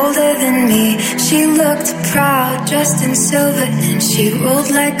was bolder than me. She looked proud, dressed in silver, and she ruled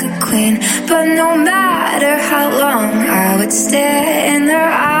like a queen. But no matter how long I would stare in her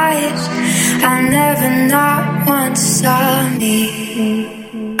eyes, I never not once saw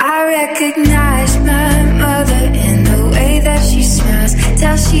me. I recognize my mother in the way that she smells.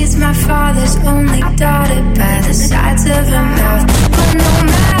 Tell she's my father's only daughter by the sides of her mouth. But no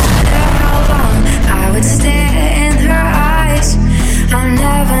matter how long I would stare in her eyes, I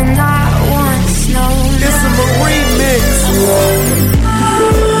never not once know. It's a Marie mix.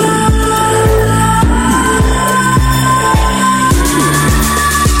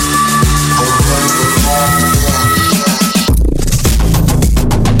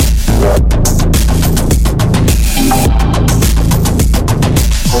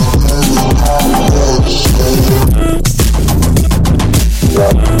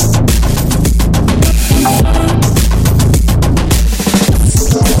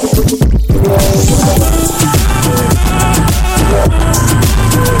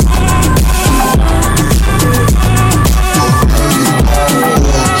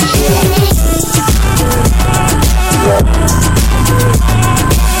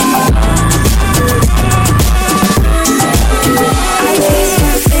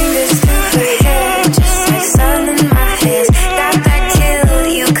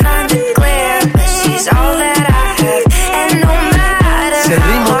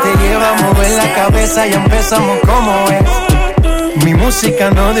 Ya empezamos como es. Mi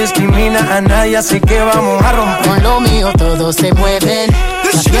música no discrimina a nadie, así que vamos a romper. Con lo mío todos se mueven.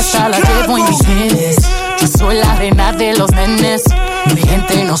 La fiesta la llevo en mis genes. Yo soy la reina de los nenes. Mi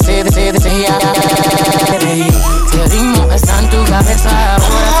gente no se desea. Si el ritmo está en tu cabeza,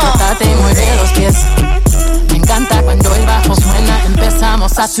 ahora suéltate y mueve los pies. Me encanta cuando el bajo suena,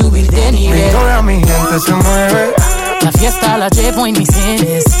 empezamos a subir de nivel. Toda mi gente se mueve. La fiesta la llevo en mis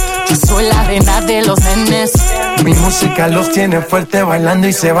genes. Yo soy la reina de los nenes. Mi música los tiene fuerte bailando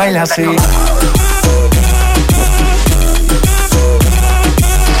y se baila así.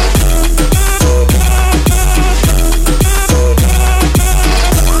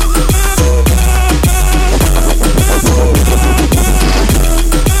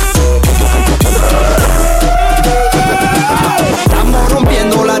 Estamos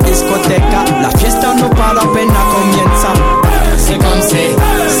rompiendo la discoteca. La fiesta no para, apenas comienza.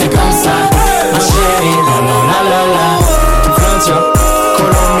 Se cansa.